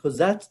doubt, because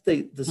that's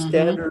the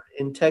standard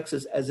in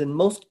Texas, as in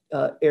most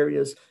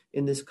areas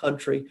in this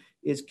country,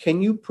 is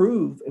can you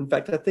prove, in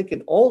fact, I think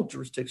in all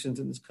jurisdictions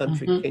in this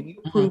country, can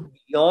you prove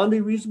beyond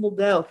a reasonable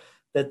doubt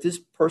that this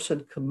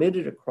person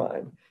committed a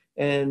crime?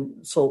 And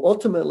so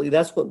ultimately,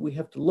 that's what we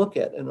have to look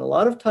at. And a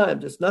lot of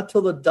times, it's not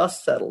till the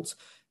dust settles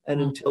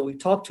and until we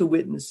talk to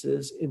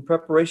witnesses in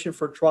preparation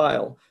for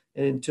trial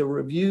and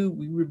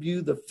we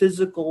review the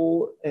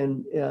physical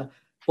and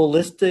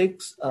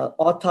ballistics,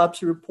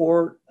 autopsy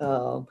report,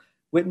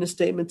 witness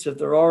statements, if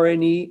there are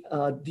any,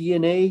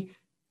 DNA,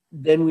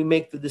 then we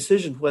make the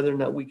decision whether or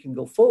not we can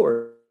go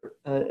forward.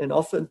 And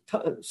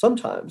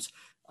sometimes,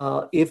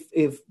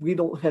 if we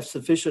don't have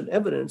sufficient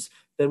evidence,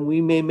 then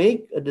we may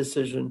make a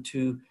decision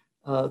to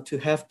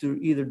have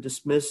to either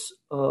dismiss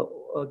a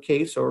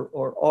case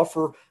or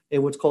offer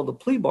what's called a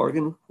plea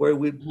bargain, where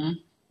we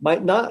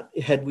might not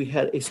had we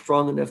had a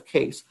strong enough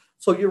case.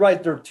 So you're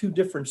right, there are two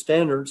different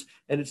standards,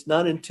 and it's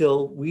not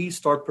until we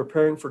start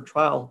preparing for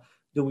trial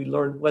do we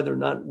learn whether or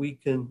not we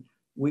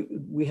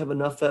have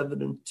enough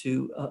evidence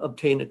to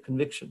obtain a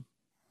conviction.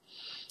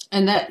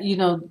 And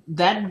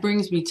that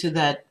brings me to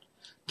that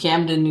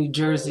Camden, New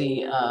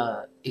Jersey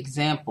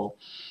example.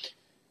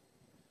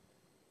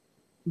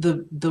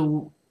 The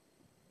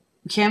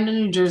Camden,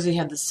 New Jersey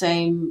had the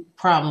same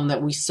problem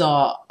that we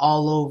saw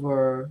all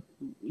over,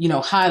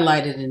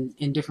 highlighted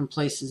in different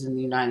places in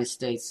the United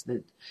States,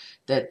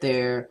 that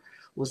there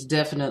was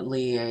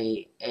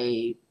definitely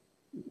a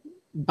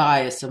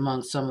bias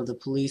among some of the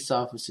police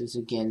officers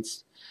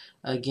against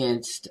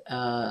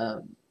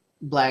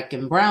Black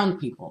and brown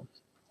people.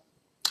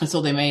 And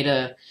so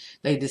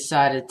they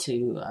decided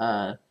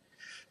to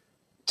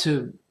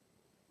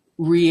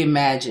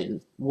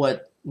reimagine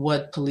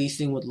what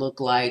policing would look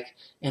like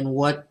and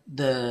what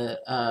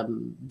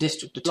the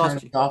district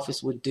attorney's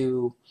office would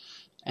do,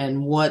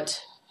 and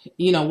what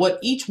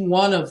each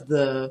one of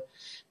the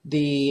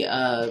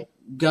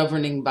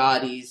governing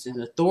bodies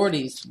and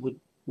authorities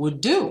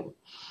would do.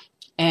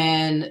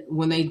 And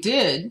when they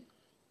did,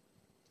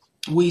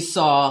 we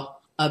saw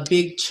a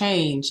big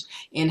change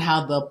in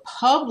how the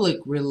public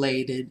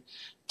related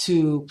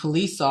to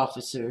police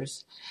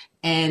officers.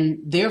 And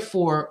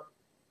therefore,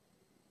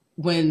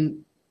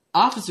 when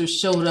officers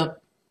showed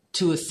up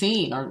to a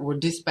scene or were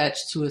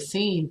dispatched to a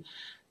scene,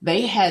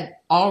 they had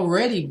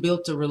already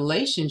built a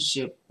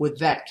relationship with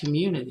that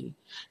community.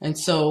 And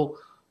so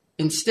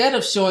instead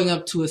of showing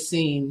up to a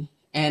scene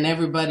and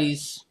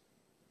everybody's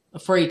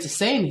afraid to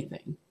say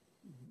anything,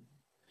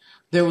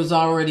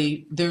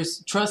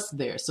 there's trust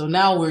there. So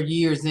now we're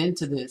years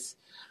into this,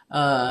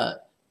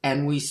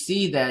 and we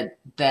see that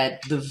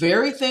the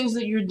very things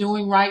that you're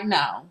doing right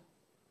now,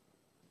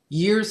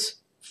 years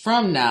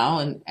from now,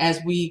 and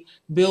as we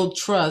build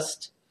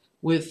trust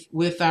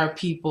with our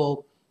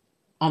people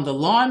on the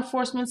law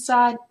enforcement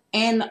side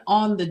and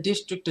on the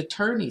district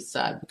attorney's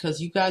side, because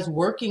you guys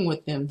working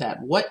with them,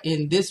 that what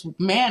in this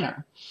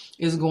manner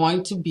is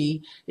going to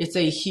be, it's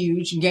a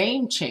huge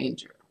game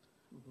changer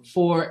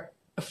for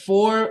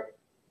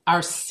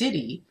our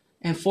city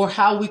and for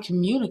how we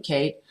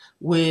communicate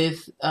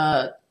with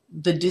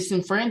the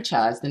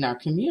disenfranchised in our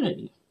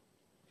community.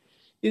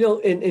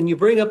 And you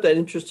bring up that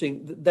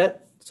interesting,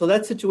 that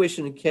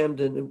situation in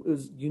Camden, it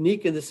was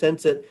unique in the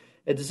sense that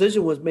a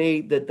decision was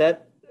made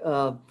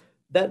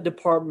that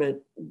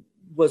department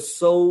was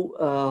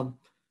so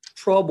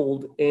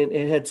troubled and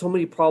had so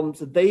many problems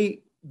that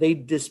they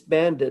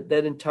disbanded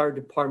that entire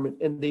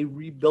department and they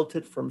rebuilt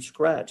it from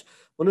scratch.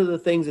 One of the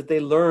things that they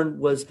learned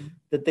was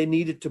that they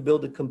needed to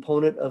build a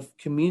component of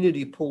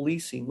community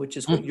policing, which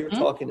is what you're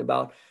talking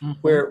about,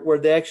 where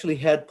they actually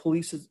had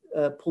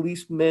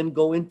policemen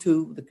go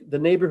into the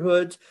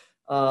neighborhoods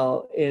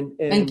and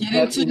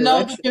getting to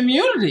know the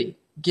community,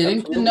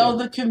 to know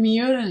the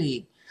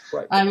community.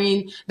 Right. I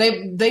mean,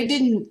 they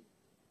didn't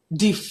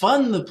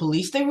defund the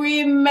police; they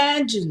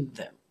reimagined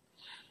them.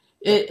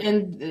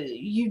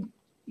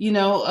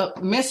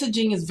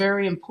 Messaging is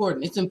very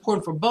important. It's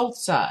important for both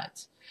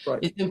sides. Right.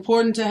 It's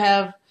important to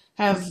have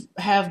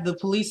the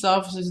police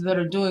officers that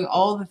are doing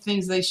all the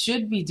things they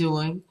should be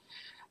doing,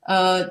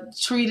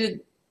 treated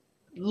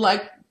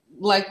like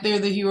they're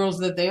the heroes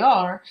that they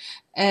are,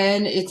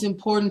 and it's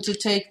important to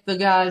take the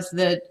guys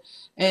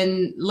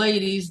and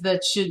ladies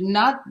that should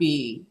not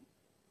be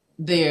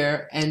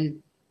there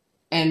and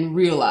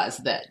realize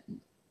that,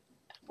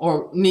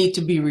 or need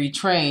to be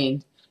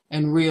retrained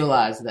and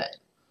realize that.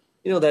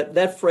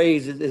 That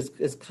phrase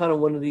is kind of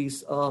one of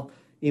these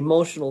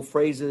emotional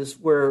phrases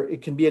where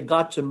it can be a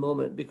gotcha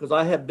moment, because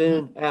I have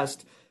been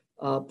asked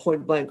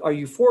point blank, are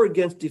you for or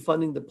against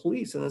defunding the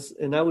police?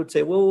 And I would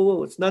say,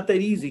 whoa, it's not that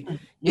easy.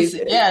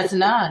 It's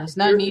not. It's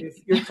not neat.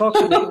 If you're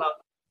talking about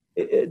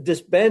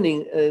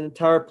disbanding an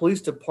entire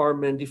police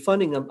department,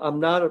 defunding them, I'm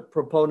not a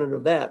proponent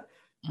of that.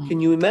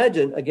 Can you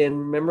imagine, again,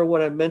 remember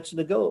what I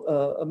mentioned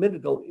a minute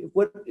ago,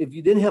 what if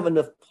you didn't have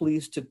enough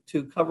police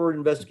to cover an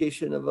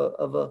investigation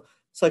of a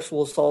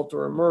sexual assault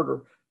or a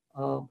murder?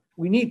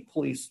 We need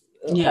police.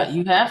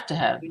 You have to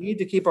have. We need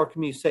to keep our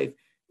community safe.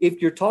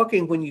 If you're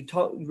talking, when you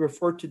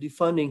refer to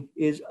defunding,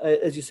 is,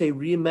 as you say,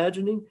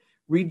 reimagining,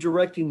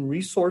 redirecting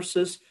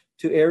resources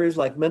to areas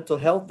like mental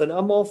health, then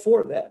I'm all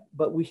for that.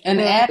 But we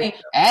really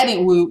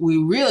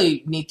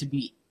need to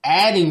be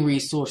adding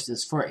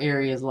resources for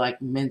areas like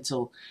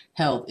mental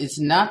health. It's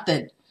not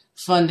that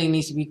funding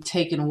needs to be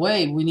taken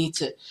away. We need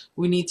to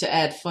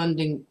add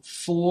funding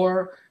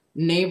for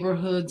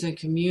neighborhoods and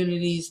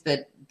communities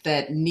that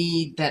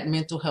need that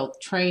mental health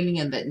training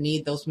and that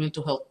need those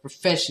mental health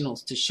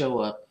professionals to show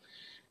up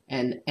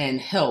and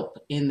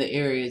help in the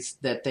areas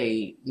that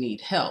they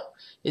need help.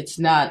 It's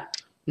not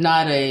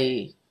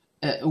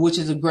which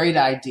is a great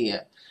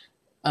idea,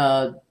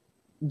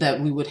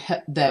 that we would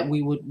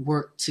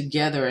work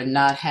together and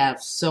not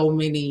have so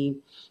many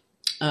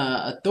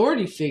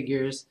authority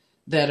figures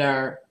that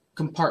are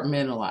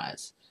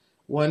compartmentalized.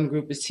 One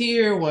group is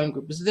here, one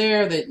group is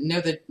there. That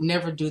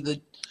never do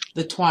the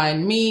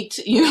twine meet.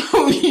 You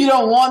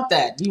don't want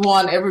that. You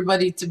want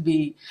everybody to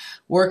be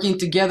working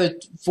together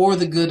for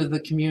the good of the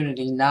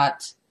community,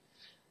 not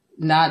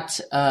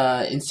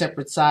in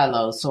separate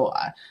silos. So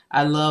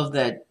I love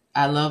that.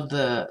 I love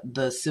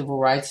the Civil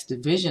Rights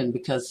Division,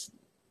 because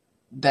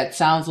that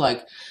sounds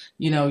like,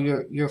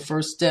 your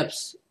first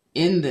steps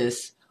in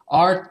this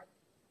are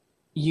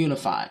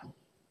unifying.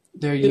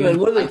 They're unifying. And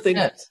one of the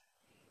things,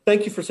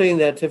 thank you for saying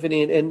that,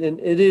 Tiffany. And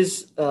it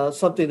is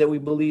something that we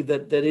believe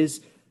that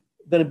is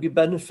going to be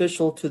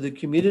beneficial to the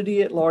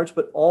community at large,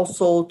 but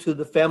also to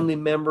the family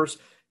members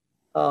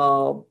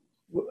that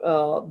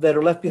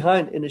are left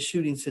behind in a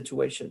shooting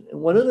situation. And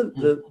one of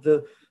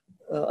the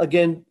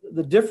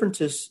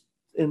differences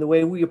in the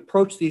way we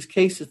approach these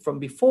cases from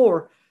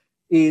before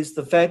is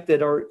the fact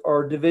that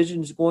our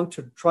division is going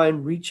to try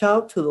and reach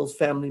out to those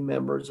family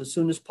members as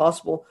soon as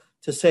possible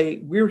to say,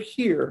 we're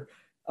here.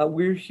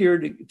 We're here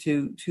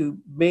to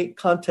make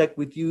contact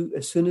with you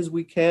as soon as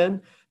we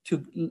can,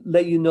 to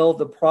let you know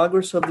the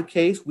progress of the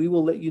case. We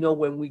will let you know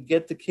when we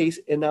get the case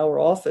in our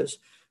office.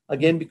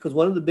 Again, because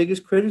one of the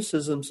biggest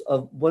criticisms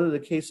of one of the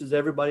cases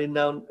everybody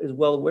now is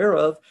well aware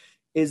of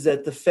is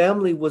that the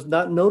family was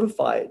not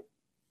notified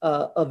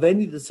of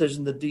any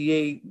decision the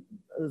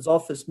DA's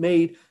office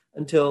made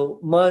until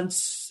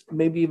months,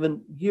 maybe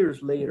even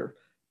years later.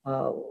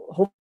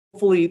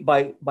 Hopefully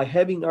by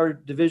having our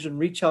division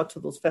reach out to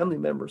those family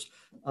members,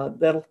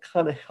 that'll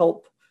kind of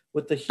help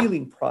with the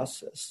healing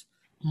process.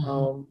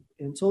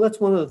 And so that's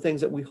one of the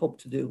things that we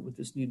hope to do with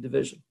this new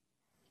division.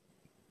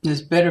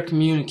 There's better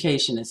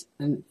communication.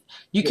 And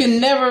you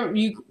can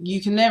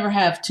never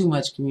have too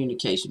much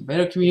communication.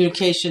 Better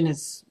communication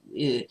is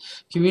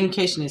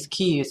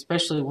key,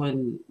 especially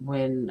when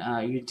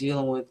you're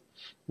dealing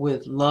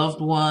with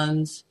loved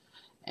ones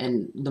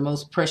and the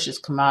most precious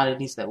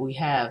commodities that we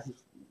have.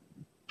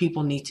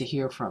 People need to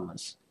hear from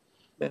us.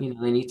 Yeah.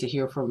 They need to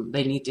hear from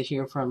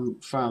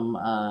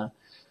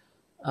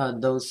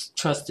those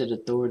trusted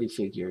authority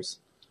figures.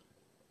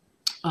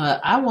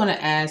 I want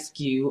to ask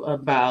you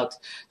about,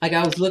 like,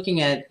 I was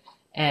looking at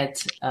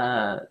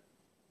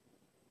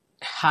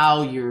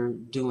how you're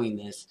doing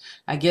this.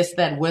 I guess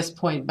that West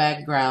Point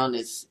background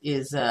is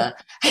I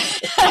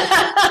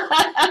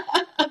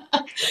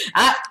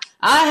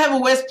I have a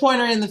West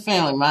Pointer in the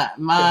family.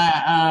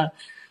 I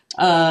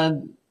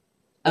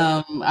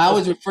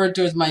always referred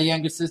to as my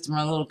younger sister.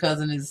 My little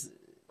cousin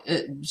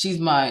she's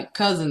my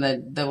cousin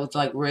that was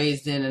like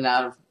raised in and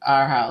out of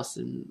our house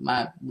and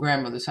my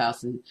grandmother's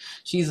house, and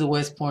she's a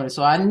West Pointer.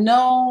 So I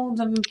know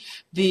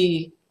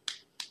the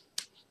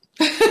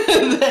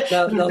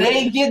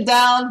they get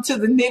down to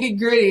the nitty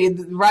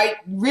gritty, right?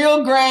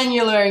 Real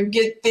granular and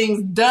get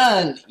things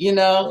done,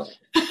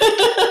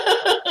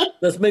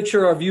 Let's make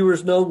sure our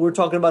viewers know we're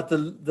talking about the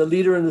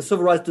leader in the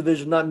Civil Rights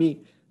Division, not me.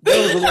 That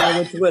was the one I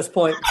went to West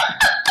Point.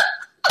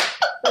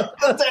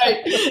 That's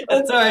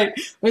all right.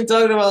 We're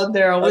talking about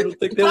Daryl. We're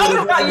talking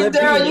about you,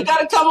 Daryl. You got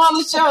to come on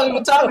the show.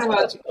 We're talking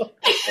about you.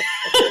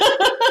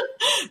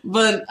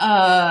 But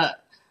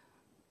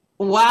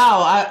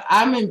wow,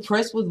 I'm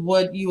impressed with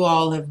what you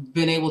all have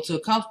been able to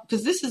accomplish,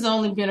 because this has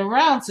only been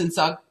around since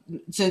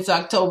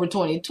October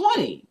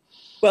 2020.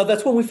 Well,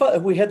 that's when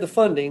we had the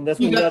funding. That's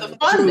when we got the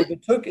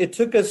funding. It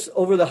took us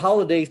over the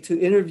holidays to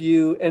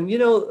interview, and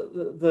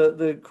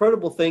the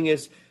incredible thing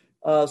is,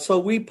 so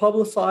we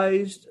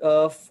publicized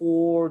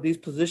for these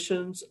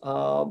positions,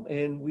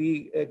 and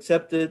we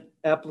accepted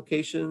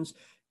applications,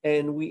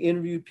 and we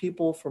interviewed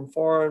people from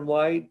far and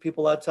wide,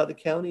 people outside the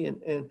county,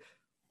 and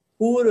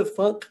who would have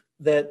thunk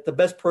that the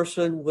best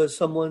person was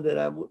someone that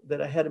I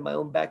had in my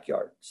own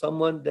backyard,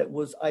 someone that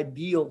was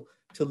ideal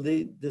to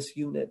lead this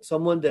unit,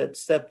 someone that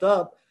stepped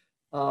up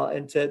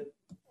and said,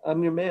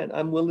 "I'm your man.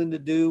 I'm willing to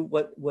do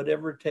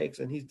whatever it takes,"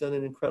 and he's done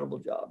an incredible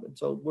job. And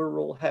so we're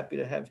real happy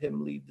to have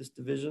him lead this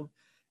division.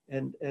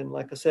 And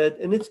like I said,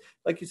 and it's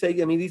like you say,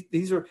 I mean,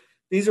 these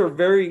are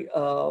very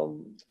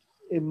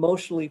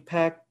emotionally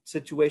packed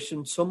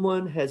situations.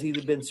 Someone has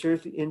either been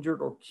seriously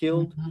injured or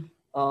killed,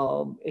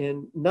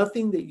 and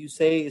nothing that you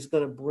say is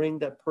going to bring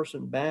that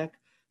person back,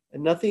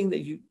 and nothing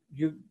that you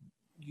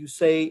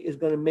say is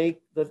going to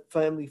make the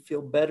family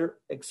feel better,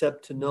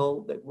 except to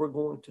know that we're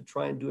going to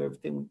try and do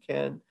everything we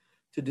can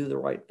to do the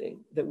right thing,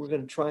 that we're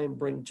going to try and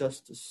bring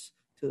justice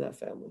to that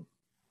family.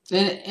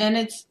 And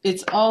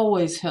it's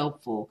always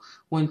helpful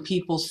when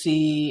people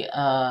see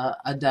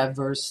a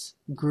diverse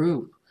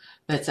group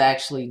that's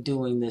actually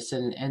doing this,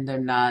 and they're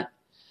not,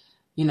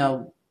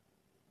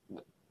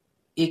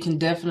 it can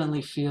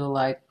definitely feel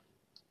like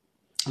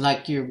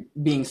you're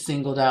being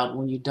singled out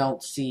when you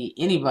don't see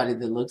anybody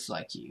that looks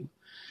like you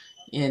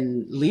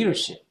in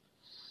leadership.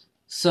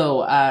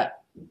 So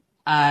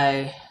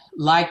I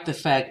like the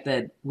fact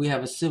that we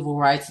have a civil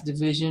rights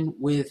division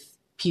with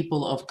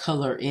people of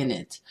color in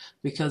it,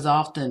 because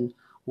often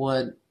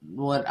what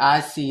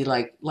I see,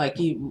 like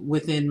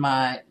within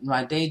my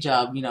day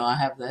job, I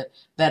have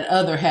that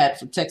other hat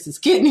for Texas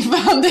Kidney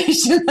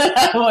Foundation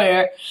that I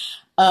wear.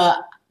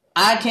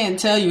 I can't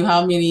tell you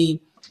how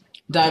many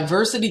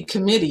diversity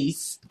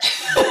committees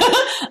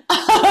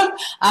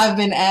I've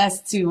been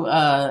asked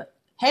to,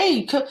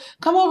 hey,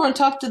 come over and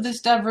talk to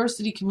this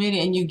diversity committee,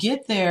 and you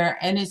get there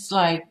and it's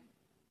like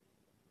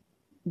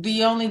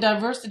the only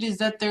diversity is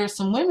that there are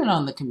some women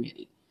on the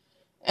committee.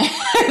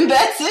 And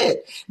that's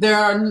it. There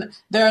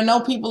are no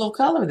people of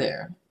color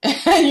there.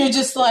 And you're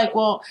just like,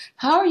 well,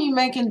 how are you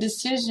making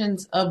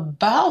decisions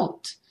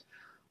about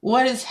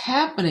what is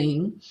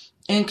happening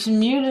in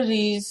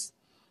communities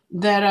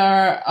that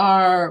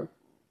are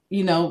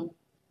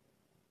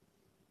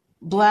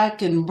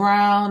Black and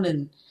brown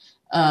and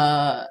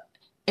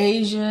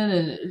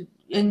Asian,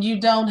 and you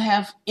don't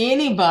have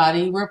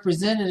anybody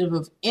representative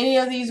of any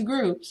of these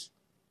groups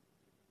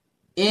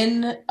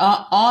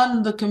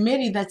on the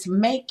committee that's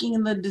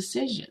making the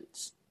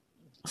decisions.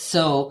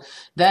 So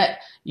that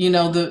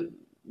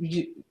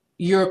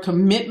your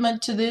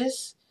commitment to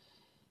this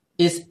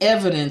is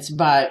evidenced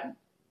by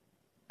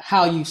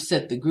how you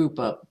set the group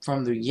up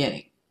from the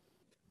beginning.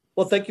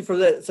 Well, thank you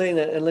for saying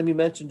that. And let me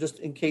mention, just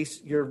in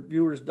case your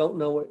viewers don't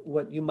know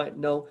what you might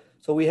know.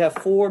 So we have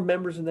 4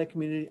 members in that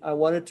community. I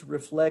wanted to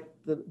reflect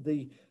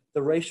the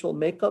racial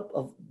makeup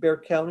of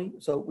Bexar County.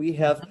 So we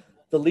have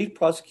the lead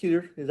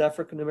prosecutor is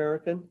African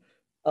American.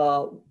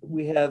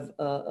 We have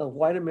a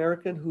white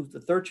American who's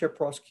the third chair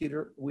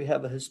prosecutor. We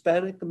have a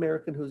Hispanic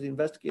American who's the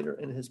investigator,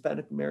 and a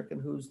Hispanic American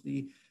who's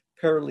the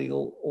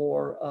paralegal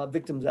or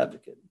victim's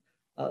advocate.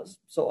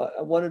 So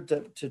I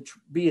wanted to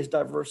be as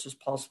diverse as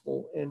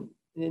possible, and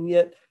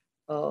yet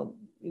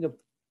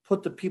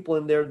put the people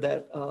in there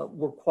that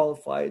were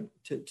qualified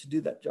to do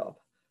that job.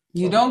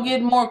 You don't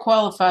get more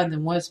qualified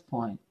than West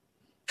Point.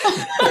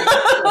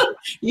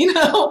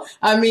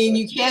 I mean,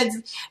 you can't.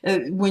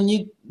 When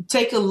you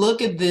take a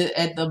look at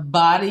the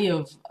body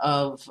of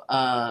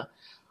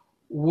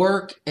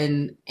work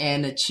and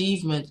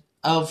achievement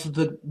of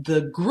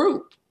the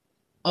group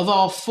of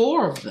all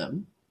 4 of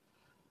them,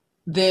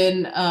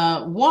 then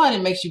one,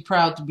 it makes you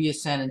proud to be a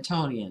San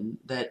Antonian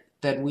that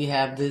we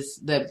have this,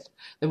 that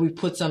we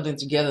put something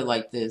together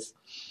like this,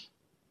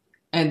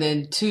 and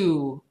then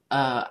 2,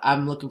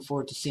 I'm looking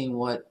forward to seeing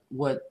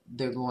what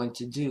they're going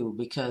to do,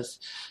 because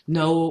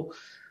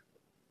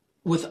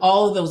with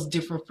all of those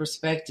different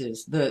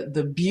perspectives,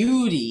 the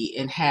beauty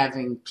in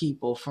having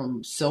people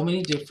from so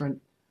many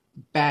different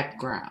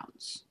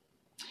backgrounds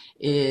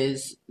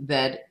is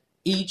that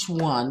each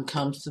one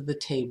comes to the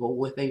table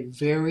with a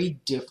very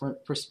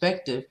different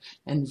perspective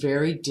and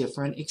very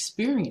different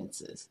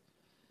experiences.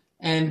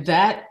 And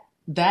that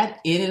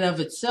in and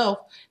of itself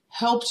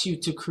helps you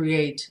to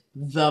create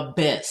the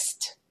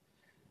best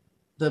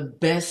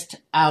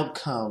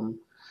outcome,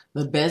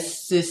 the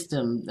best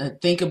system.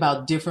 Think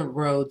about different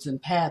roads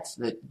and paths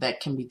that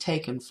can be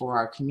taken for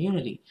our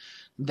community.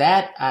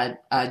 That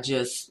I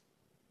just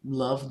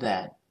love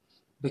that,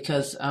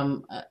 because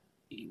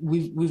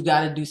we've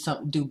got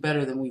to do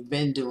better than we've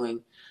been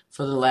doing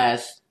for the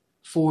last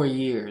 4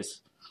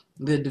 years.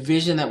 The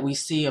division that we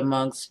see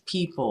amongst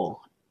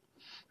people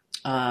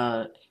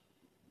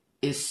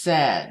is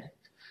sad,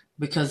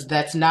 because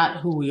that's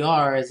not who we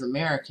are as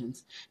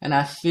Americans. And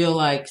I feel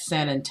like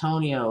San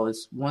Antonio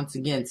is once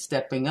again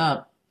stepping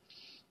up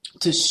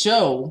to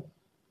show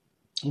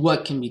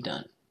what can be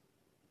done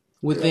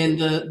within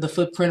the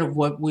footprint of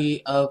what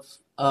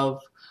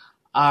of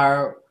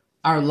our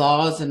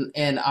laws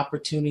and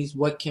opportunities.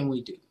 What can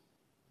we do?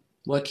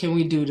 What can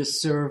we do to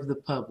serve the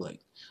public?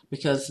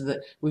 Because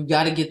we've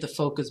got to get the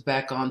focus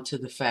back onto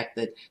the fact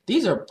that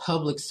these are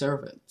public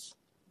servants.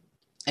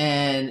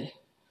 And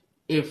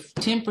if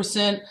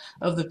 10%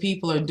 of the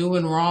people are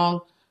doing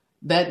wrong,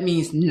 that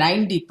means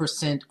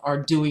 90%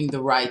 are doing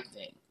the right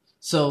thing.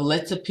 So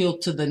let's appeal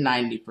to the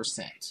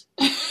 90%.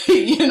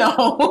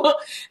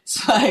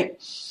 It's like,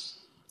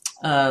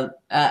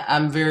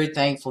 I'm very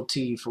thankful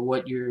to you for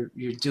what you're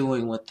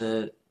doing with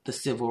the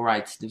Civil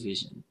Rights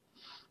Division.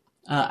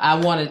 I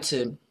wanted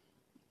to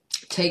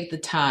take the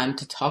time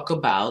to talk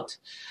about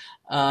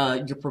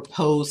your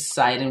proposed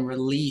cite and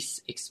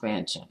release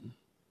expansion.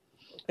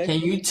 Okay.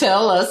 Can you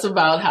tell us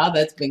about how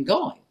that's been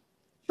going?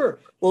 Sure.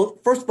 Well,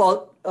 first of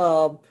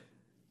all,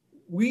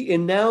 we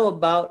in now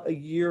about a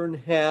year and a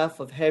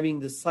half of having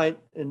the cite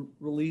and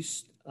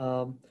release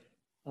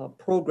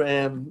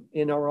program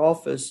in our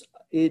office,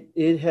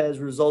 it has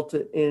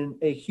resulted in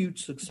a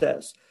huge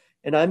success.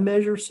 And I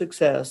measure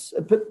success.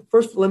 But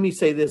first, let me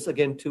say this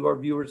again to our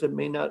viewers that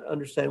may not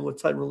understand what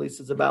cite and release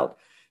is about.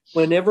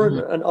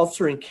 Whenever an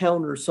officer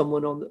encounters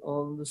someone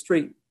on the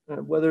street,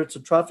 whether it's a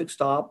traffic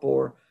stop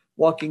or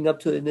walking up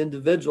to an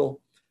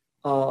individual,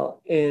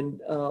 and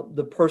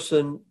the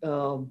person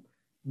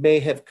may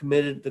have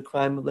committed the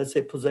crime of, let's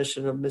say,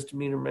 possession of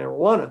misdemeanor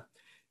marijuana,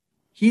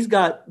 he's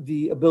got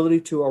the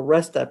ability to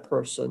arrest that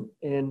person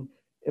and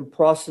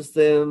process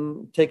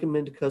them, take them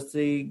into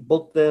custody,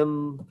 book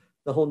them,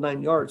 the whole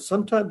 9 yards.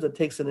 Sometimes it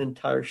takes an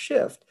entire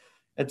shift.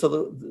 And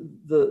so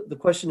the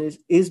question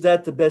is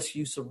that the best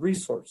use of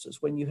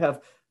resources when you have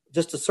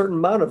just a certain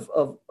amount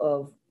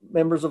of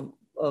members of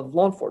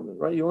law enforcement,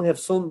 right? You only have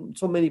so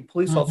many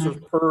police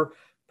officers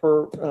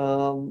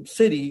per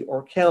city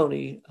or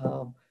county.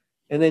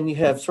 And then you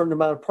have a certain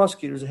amount of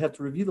prosecutors that have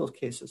to review those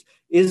cases.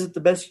 Is it the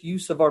best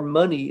use of our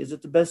money? Is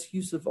it the best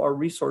use of our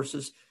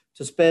resources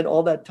to spend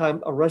all that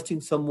time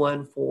arresting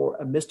someone for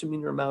a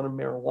misdemeanor amount of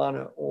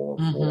marijuana or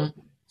for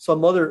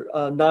some other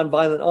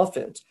nonviolent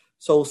offense?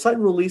 So cite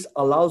and release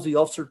allows the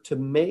officer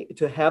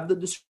to have the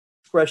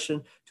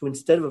discretion to,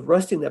 instead of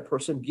arresting that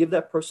person, give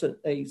that person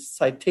a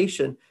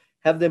citation,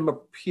 have them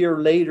appear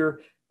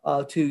later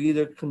to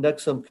either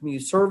conduct some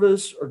community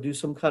service or do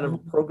some kind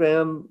of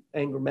program,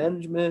 anger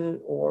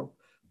management or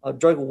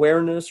drug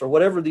awareness or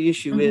whatever the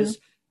issue is.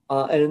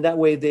 And in that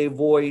way, they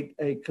avoid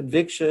a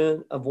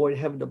conviction, avoid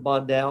having to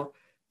bond out.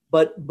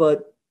 But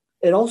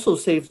it also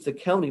saves the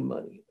county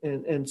money.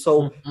 And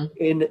so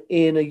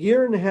in a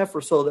year and a half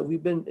or so that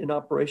we've been in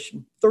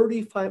operation,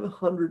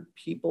 3,500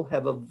 people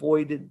have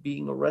avoided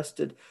being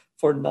arrested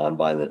for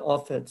nonviolent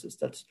offenses.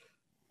 That's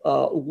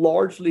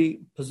largely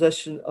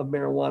possession of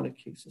marijuana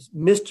cases,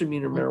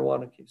 misdemeanor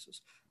marijuana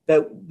cases,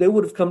 that they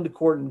would have come to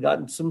court and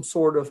gotten some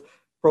sort of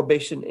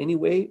probation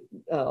anyway.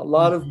 A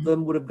lot of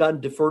them would have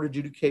gotten deferred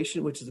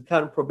adjudication, which is the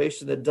kind of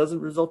probation that doesn't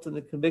result in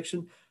a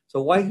conviction.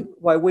 So why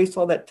waste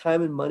all that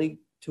time and money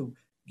to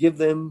give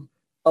them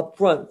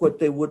upfront what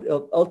they would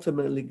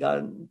ultimately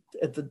gotten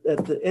at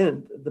the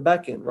end, the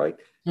back end, right?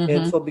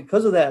 And so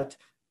because of that,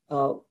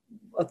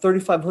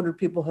 3,500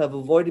 people have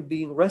avoided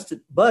being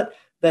arrested, but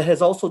that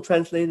has also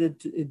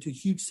translated into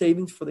huge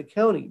savings for the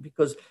county,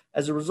 because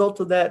as a result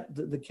of that,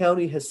 the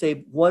county has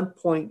saved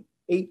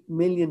 $1.8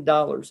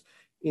 million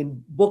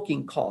in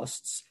booking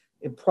costs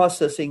in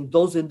processing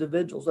those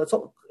individuals. That's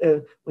all.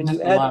 When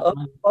you add up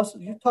the costs,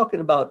 you're talking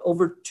about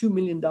over $2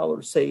 million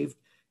saved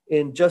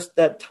in just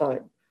that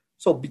time.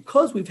 So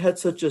because we've had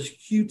such a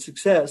huge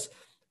success,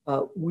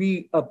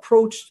 we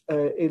approached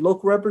a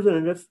local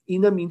representative,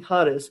 Ina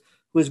Minjares,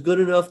 who is good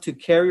enough to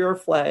carry our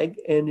flag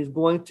and is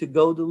going to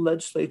go to the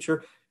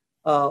legislature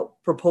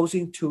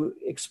proposing to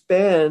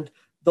expand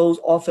those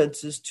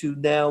offenses to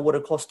now what are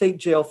called state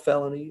jail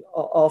felony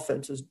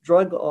offenses,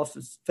 drug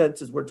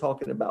offenses we're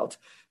talking about.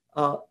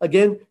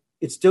 Again,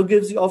 it still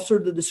gives the officer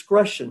the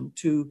discretion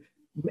to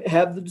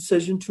have the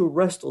decision to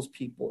arrest those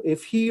people.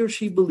 If he or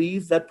she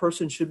believes that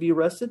person should be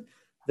arrested,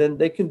 then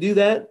they can do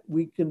that.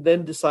 We can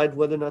then decide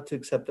whether or not to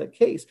accept that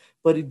case.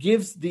 But it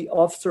gives the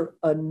officer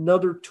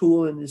another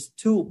tool in his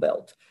tool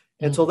belt.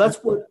 And so that's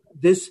what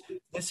this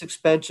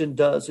expansion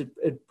does.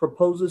 It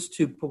proposes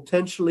to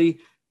potentially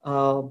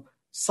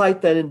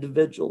cite that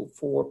individual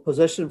for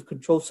possession of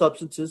controlled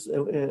substances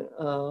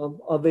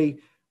of a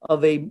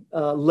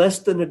less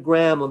than a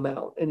gram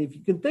amount. And if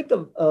you can think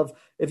of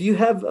if you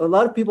have, a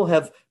lot of people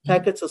have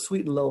packets of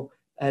Sweet and Low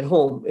at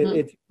home. Mm-hmm.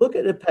 If you look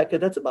at a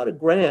packet, that's about a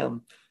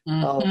gram.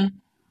 Mm-hmm.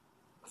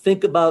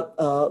 Think about,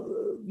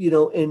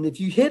 and if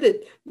you hit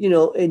it,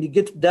 and you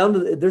get down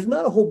to, there's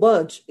not a whole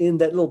bunch in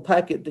that little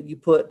packet that you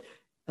put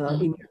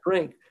in your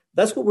drink.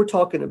 That's what we're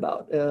talking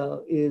about,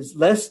 is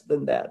less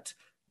than that.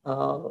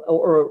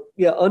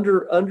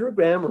 Under a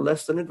gram or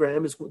less than a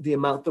gram is the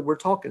amount that we're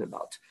talking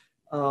about.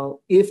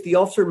 If the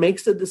officer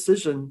makes a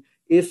decision,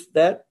 if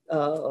that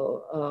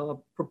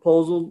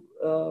proposed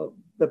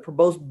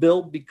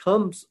bill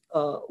becomes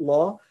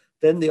law,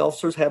 then the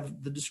officers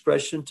have the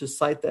discretion to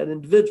cite that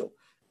individual.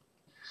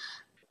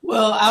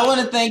 Well, I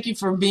want to thank you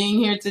for being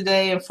here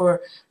today and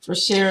for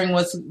sharing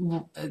what's,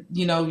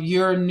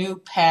 your new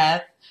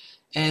path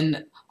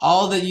and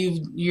all that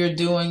you're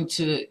doing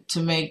to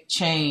make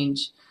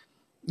change.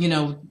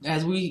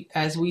 As we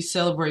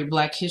celebrate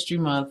Black History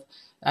Month,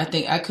 I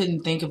think I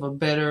couldn't think of a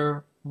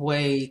better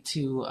way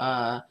to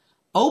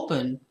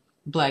open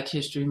Black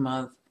History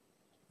Month.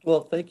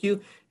 Well, thank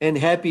you, and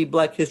happy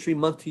Black History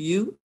Month to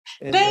you.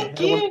 And thank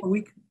you. Have a wonderful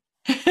week.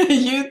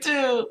 You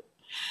too.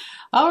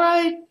 All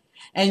right.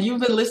 And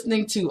you've been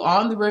listening to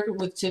On the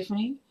Record with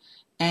Tiffany,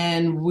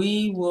 and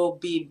we will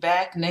be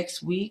back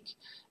next week,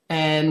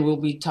 and we'll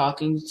be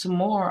talking some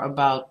more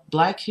about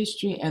Black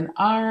history and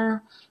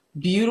our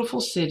beautiful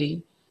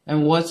city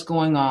and what's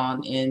going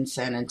on in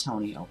San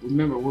Antonio.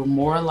 Remember, we're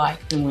more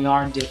alike than we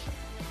are different.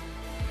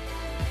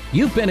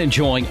 You've been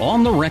enjoying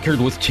On the Record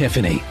with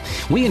Tiffany.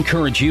 We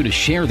encourage you to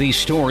share these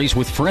stories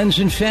with friends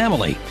and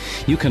family.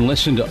 You can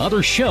listen to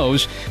other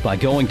shows by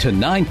going to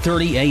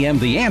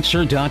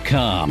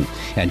 930amtheanswer.com.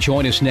 And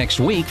join us next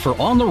week for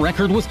On the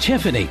Record with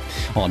Tiffany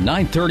on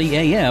 930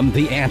 AM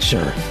The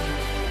Answer.